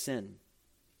count his sin.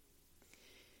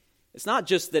 It's not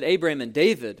just that Abraham and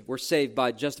David were saved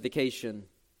by justification.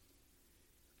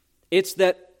 It's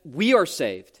that we are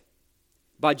saved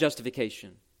by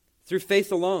justification through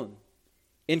faith alone,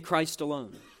 in Christ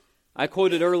alone. I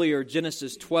quoted earlier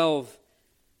Genesis 12,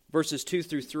 verses 2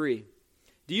 through 3.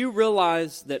 Do you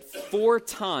realize that 4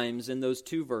 times in those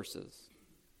 2 verses,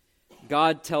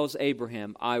 God tells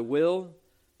Abraham, I will,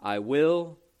 I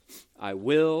will, I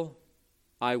will,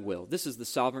 I will. This is the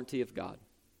sovereignty of God.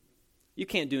 You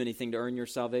can't do anything to earn your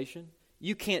salvation.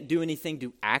 You can't do anything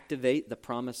to activate the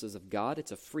promises of God.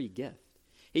 It's a free gift.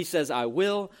 He says, I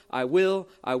will, I will,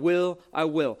 I will, I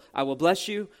will. I will bless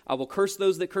you. I will curse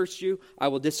those that curse you. I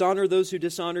will dishonor those who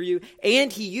dishonor you.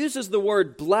 And he uses the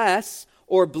word bless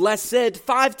or blessed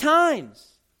 5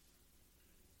 times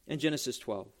in Genesis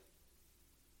 12.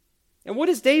 And what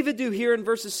does David do here in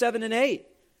verses 7 and 8?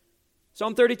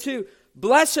 Psalm 32,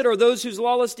 blessed are those whose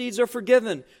lawless deeds are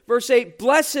forgiven. Verse 8,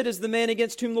 blessed is the man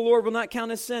against whom the Lord will not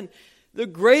count his sin. The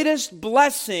greatest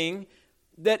blessing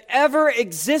that ever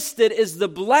existed is the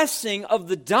blessing of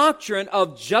the doctrine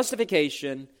of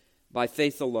justification by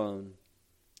faith alone,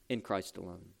 in Christ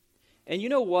alone. And you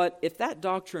know what? If that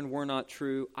doctrine were not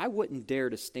true, I wouldn't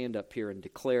dare to stand up here and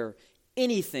declare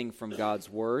anything from God's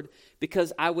Word,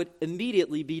 because I would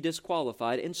immediately be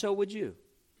disqualified, and so would you.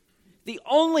 The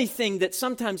only thing that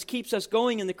sometimes keeps us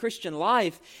going in the Christian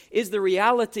life is the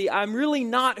reality I'm really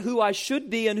not who I should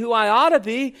be and who I ought to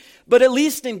be, but at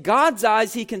least in God's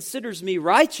eyes, He considers me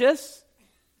righteous.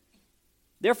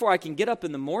 Therefore, I can get up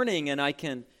in the morning and I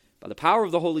can, by the power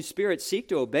of the Holy Spirit, seek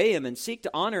to obey Him and seek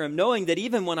to honor Him, knowing that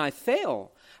even when I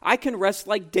fail, I can rest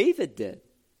like David did,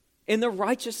 in the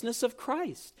righteousness of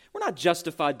Christ. We're not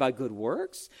justified by good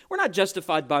works. We're not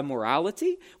justified by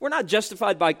morality. We're not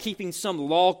justified by keeping some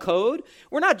law code.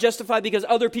 We're not justified because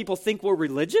other people think we're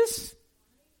religious.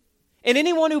 And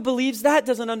anyone who believes that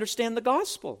doesn't understand the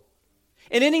gospel.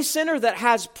 And any sinner that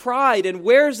has pride and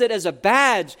wears it as a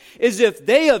badge, as if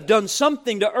they have done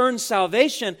something to earn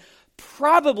salvation,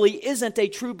 probably isn't a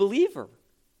true believer.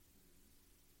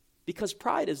 Because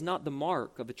pride is not the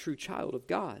mark of a true child of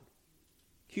God.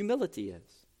 Humility is.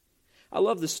 I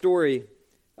love the story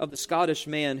of the Scottish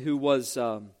man who was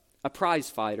a prize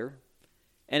fighter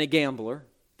and a gambler.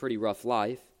 Pretty rough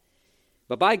life.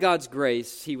 But by God's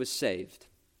grace, he was saved.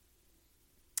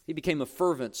 He became a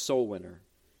fervent soul winner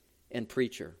and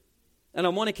preacher. And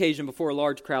on one occasion, before a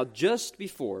large crowd, just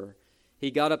before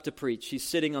he got up to preach, he's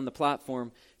sitting on the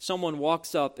platform. Someone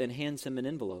walks up and hands him an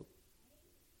envelope.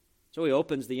 So he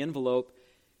opens the envelope.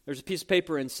 There's a piece of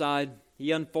paper inside.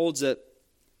 He unfolds it.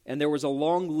 And there was a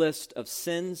long list of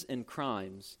sins and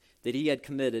crimes that he had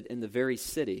committed in the very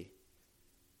city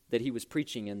that he was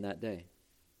preaching in that day.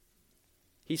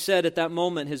 He said at that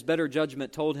moment his better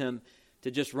judgment told him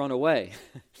to just run away,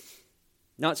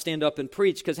 not stand up and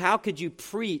preach, because how could you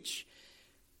preach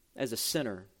as a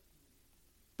sinner?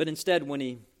 But instead, when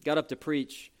he got up to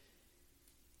preach,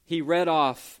 he read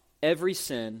off every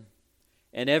sin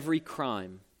and every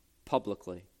crime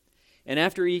publicly. And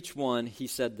after each one, he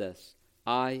said this,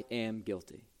 I am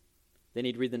guilty. Then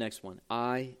he'd read the next one,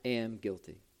 I am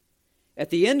guilty. At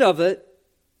the end of it,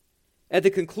 at the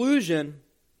conclusion,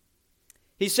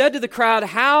 he said to the crowd,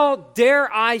 how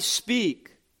dare I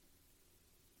speak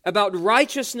about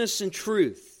righteousness and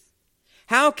truth?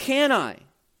 How can I?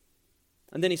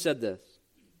 And then he said this,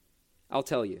 I'll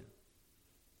tell you.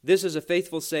 This is a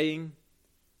faithful saying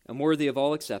and worthy of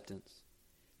all acceptance,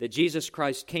 that Jesus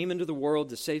Christ came into the world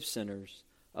to save sinners,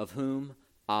 of whom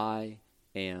I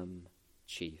am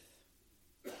chief.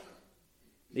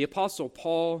 The Apostle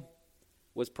Paul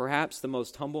was perhaps the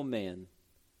most humble man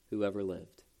who ever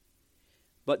lived.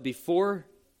 But before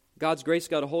God's grace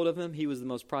got a hold of him, he was the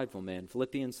most prideful man.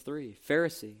 Philippians 3,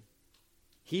 Pharisee,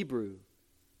 Hebrew,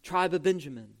 tribe of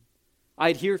Benjamin. I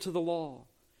adhere to the law.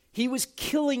 He was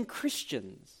killing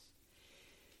Christians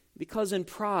because in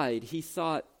pride he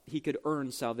thought he could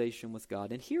earn salvation with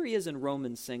God. And here he is in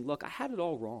Romans saying, look, I had it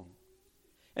all wrong.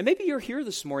 And maybe you're here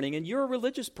this morning and you're a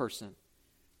religious person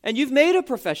and you've made a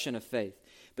profession of faith,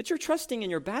 but you're trusting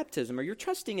in your baptism, or you're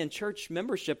trusting in church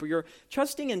membership, or you're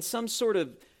trusting in some sort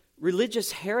of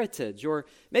religious heritage, or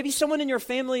maybe someone in your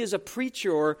family is a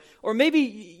preacher, or maybe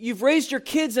you've raised your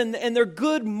kids and they're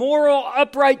good, moral,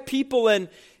 upright people, and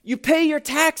you pay your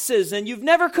taxes and you've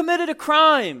never committed a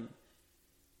crime.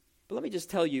 But let me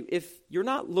just tell you, if you're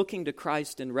not looking to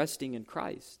Christ and resting in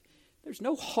Christ, there's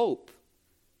no hope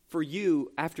for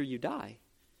you after you die.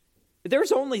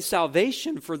 There's only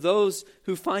salvation for those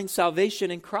who find salvation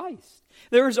in Christ.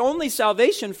 There is only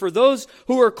salvation for those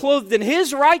who are clothed in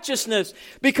His righteousness,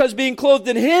 because being clothed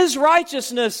in His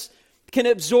righteousness can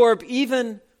absorb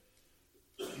even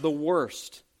the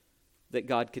worst that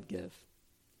God could give,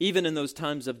 even in those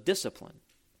times of discipline.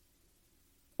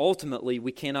 Ultimately,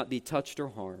 we cannot be touched or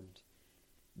harmed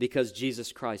because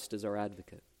Jesus Christ is our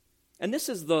advocate. And this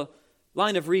is the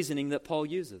line of reasoning that Paul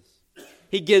uses.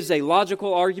 He gives a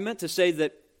logical argument to say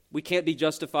that we can't be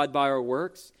justified by our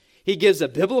works. He gives a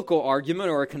biblical argument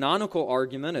or a canonical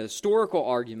argument, a historical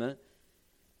argument.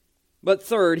 But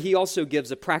third, he also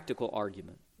gives a practical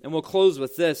argument. And we'll close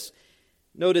with this.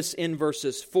 Notice in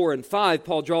verses 4 and 5,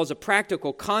 Paul draws a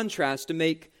practical contrast to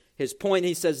make his point.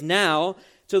 He says, now,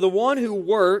 to the one who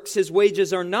works, his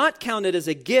wages are not counted as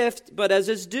a gift, but as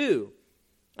his due.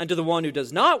 And to the one who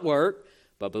does not work,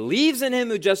 but believes in Him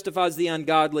who justifies the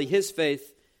ungodly, his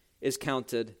faith is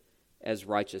counted as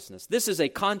righteousness. This is a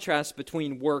contrast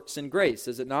between works and grace,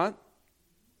 is it not?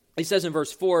 He says in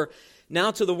verse 4, now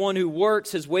to the one who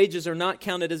works, his wages are not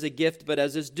counted as a gift, but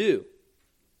as his due.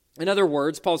 In other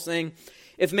words, Paul's saying,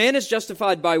 if man is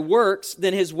justified by works,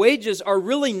 then his wages are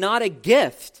really not a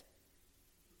gift,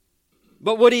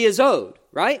 but what he is owed,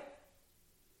 right?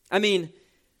 I mean,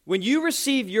 when you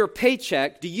receive your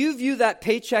paycheck, do you view that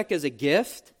paycheck as a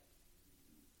gift?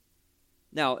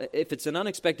 Now, if it's an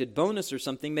unexpected bonus or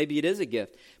something, maybe it is a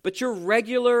gift. But your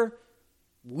regular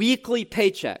weekly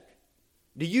paycheck,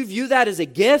 do you view that as a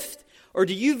gift, or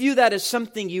do you view that as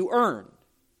something you earned?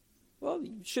 Well,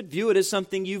 you should view it as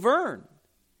something you've earned.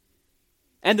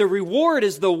 And the reward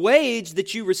is the wage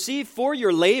that you receive for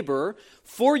your labor,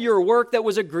 for your work that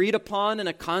was agreed upon in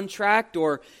a contract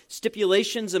or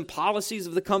stipulations and policies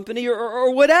of the company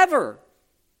or whatever.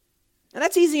 And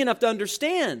that's easy enough to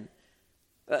understand.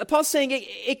 Paul's saying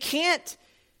it can't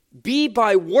be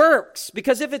by works,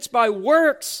 because if it's by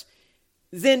works,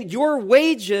 then your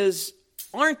wages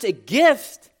aren't a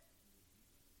gift.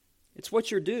 It's what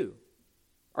you're due.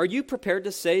 Are you prepared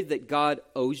to say that God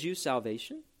owes you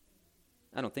salvation?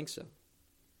 I don't think so.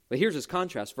 But here's his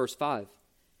contrast, verse 5.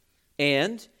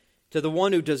 And to the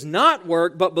one who does not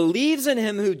work, but believes in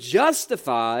Him who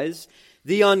justifies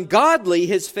the ungodly,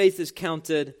 his faith is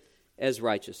counted as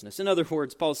righteousness. In other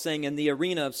words, Paul's saying in the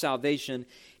arena of salvation,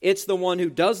 it's the one who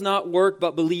does not work,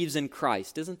 but believes in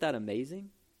Christ. Isn't that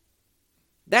amazing?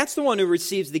 That's the one who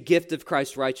receives the gift of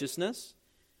Christ's righteousness.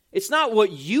 It's not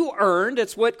what you earned,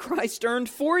 it's what Christ earned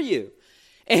for you.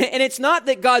 And it's not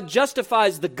that God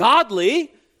justifies the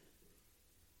godly.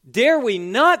 Dare we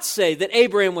not say that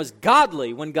Abraham was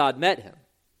godly when God met him,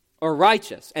 or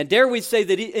righteous? And dare we say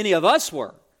that any of us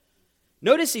were?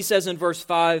 Notice he says in verse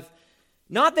 5,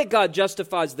 not that God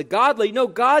justifies the godly. No,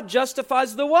 God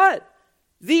justifies the what?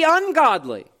 The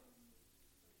ungodly.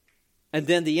 And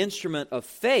then the instrument of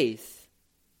faith,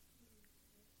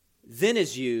 then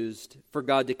is used for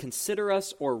God to consider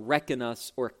us or reckon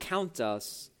us or count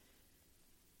us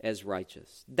as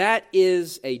righteous. That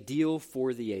is a deal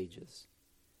for the ages.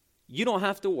 You don't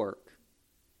have to work,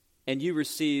 and you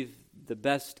receive the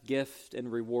best gift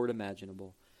and reward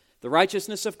imaginable. The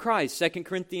righteousness of Christ, 2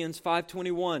 Corinthians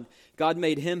 5:21, God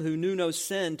made him who knew no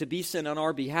sin to be sin on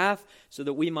our behalf so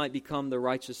that we might become the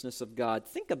righteousness of God.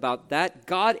 Think about that.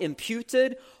 God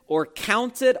imputed or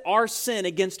counted our sin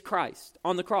against Christ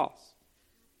on the cross.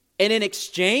 And in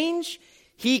exchange,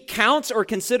 he counts or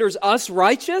considers us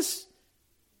righteous.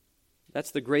 That's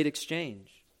the great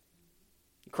exchange.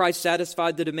 Christ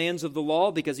satisfied the demands of the law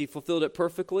because he fulfilled it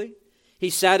perfectly. He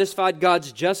satisfied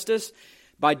God's justice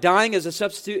by dying as a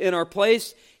substitute in our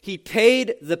place. He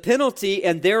paid the penalty,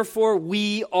 and therefore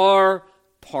we are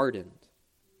pardoned.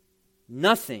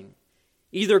 Nothing,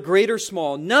 either great or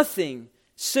small, nothing,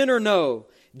 sin or no.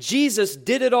 Jesus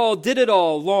did it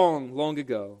all long, long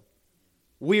ago.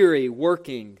 Weary,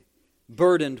 working,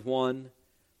 burdened one,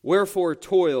 wherefore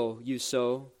toil you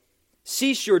so?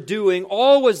 Cease your doing,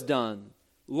 all was done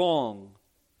long,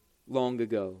 long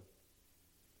ago.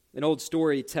 An old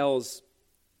story tells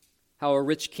how a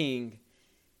rich king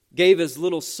gave his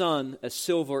little son a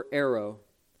silver arrow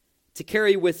to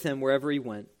carry with him wherever he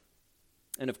went.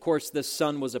 And of course, this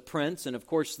son was a prince, and of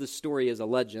course, this story is a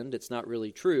legend. It's not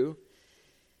really true.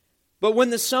 But when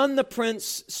the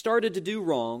prince, started to do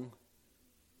wrong,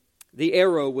 the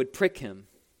arrow would prick him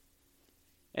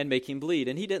and make him bleed.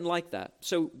 And he didn't like that.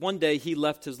 So one day he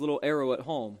left his little arrow at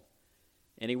home,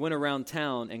 and he went around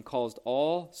town and caused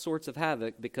all sorts of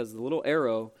havoc because the little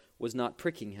arrow was not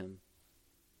pricking him.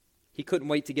 He couldn't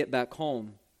wait to get back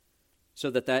home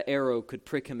so that arrow could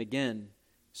prick him again,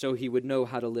 so he would know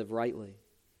how to live rightly.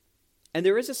 And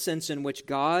there is a sense in which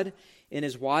God, in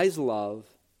his wise love,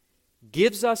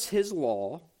 gives us his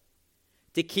law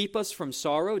to keep us from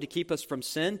sorrow, to keep us from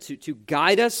sin, to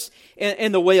guide us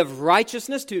in the way of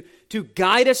righteousness, to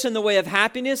guide us in the way of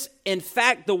happiness. In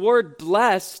fact, the word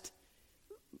blessed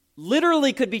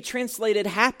literally could be translated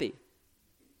happy.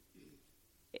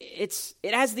 It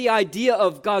has the idea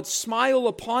of God's smile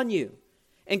upon you.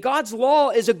 And God's law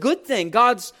is a good thing.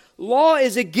 God's law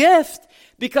is a gift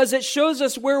because it shows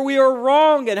us where we are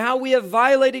wrong and how we have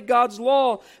violated God's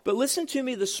law. But listen to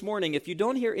me this morning. If you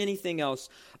don't hear anything else,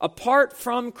 apart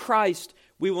from Christ,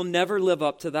 we will never live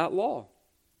up to that law.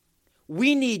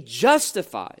 We need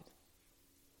justified.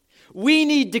 We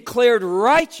need declared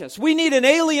righteous. We need an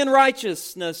alien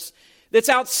righteousness that's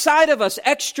outside of us,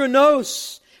 extra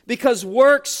nos, because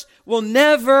works will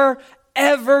never,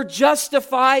 ever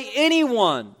justify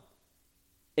anyone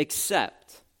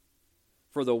except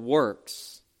for the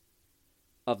works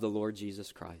of the Lord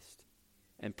Jesus Christ.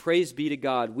 And praise be to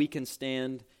God, we can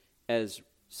stand as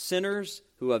sinners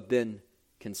who have been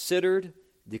considered,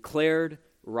 declared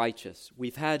righteous.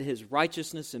 We've had his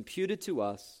righteousness imputed to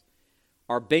us.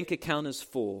 Our bank account is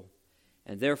full.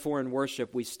 And therefore in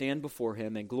worship we stand before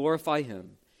him and glorify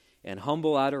him in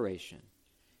humble adoration,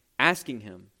 asking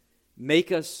him,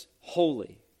 make us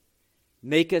holy,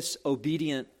 make us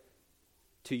obedient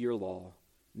to your law,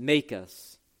 make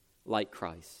us like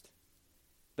Christ.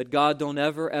 But God, don't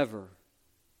ever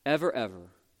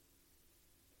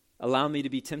allow me to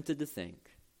be tempted to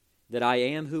think that I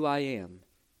am who I am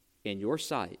in your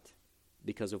sight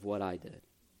because of what I did.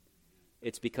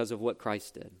 It's because of what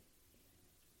Christ did.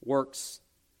 Works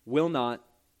will not,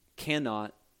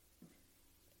 cannot,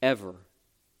 ever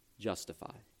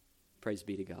justify. Praise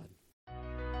be to God.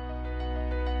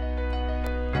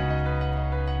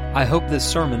 I hope this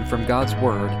sermon from God's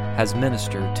Word has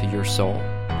ministered to your soul.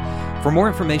 For more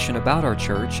information about our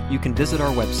church, you can visit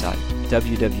our website,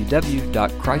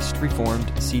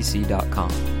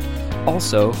 www.christreformedcc.com.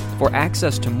 Also, for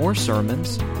access to more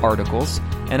sermons, articles,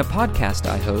 and a podcast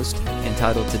I host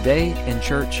entitled Today in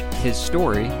Church, His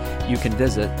Story, you can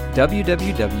visit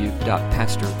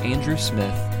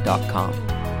www.pastorandrewsmith.com.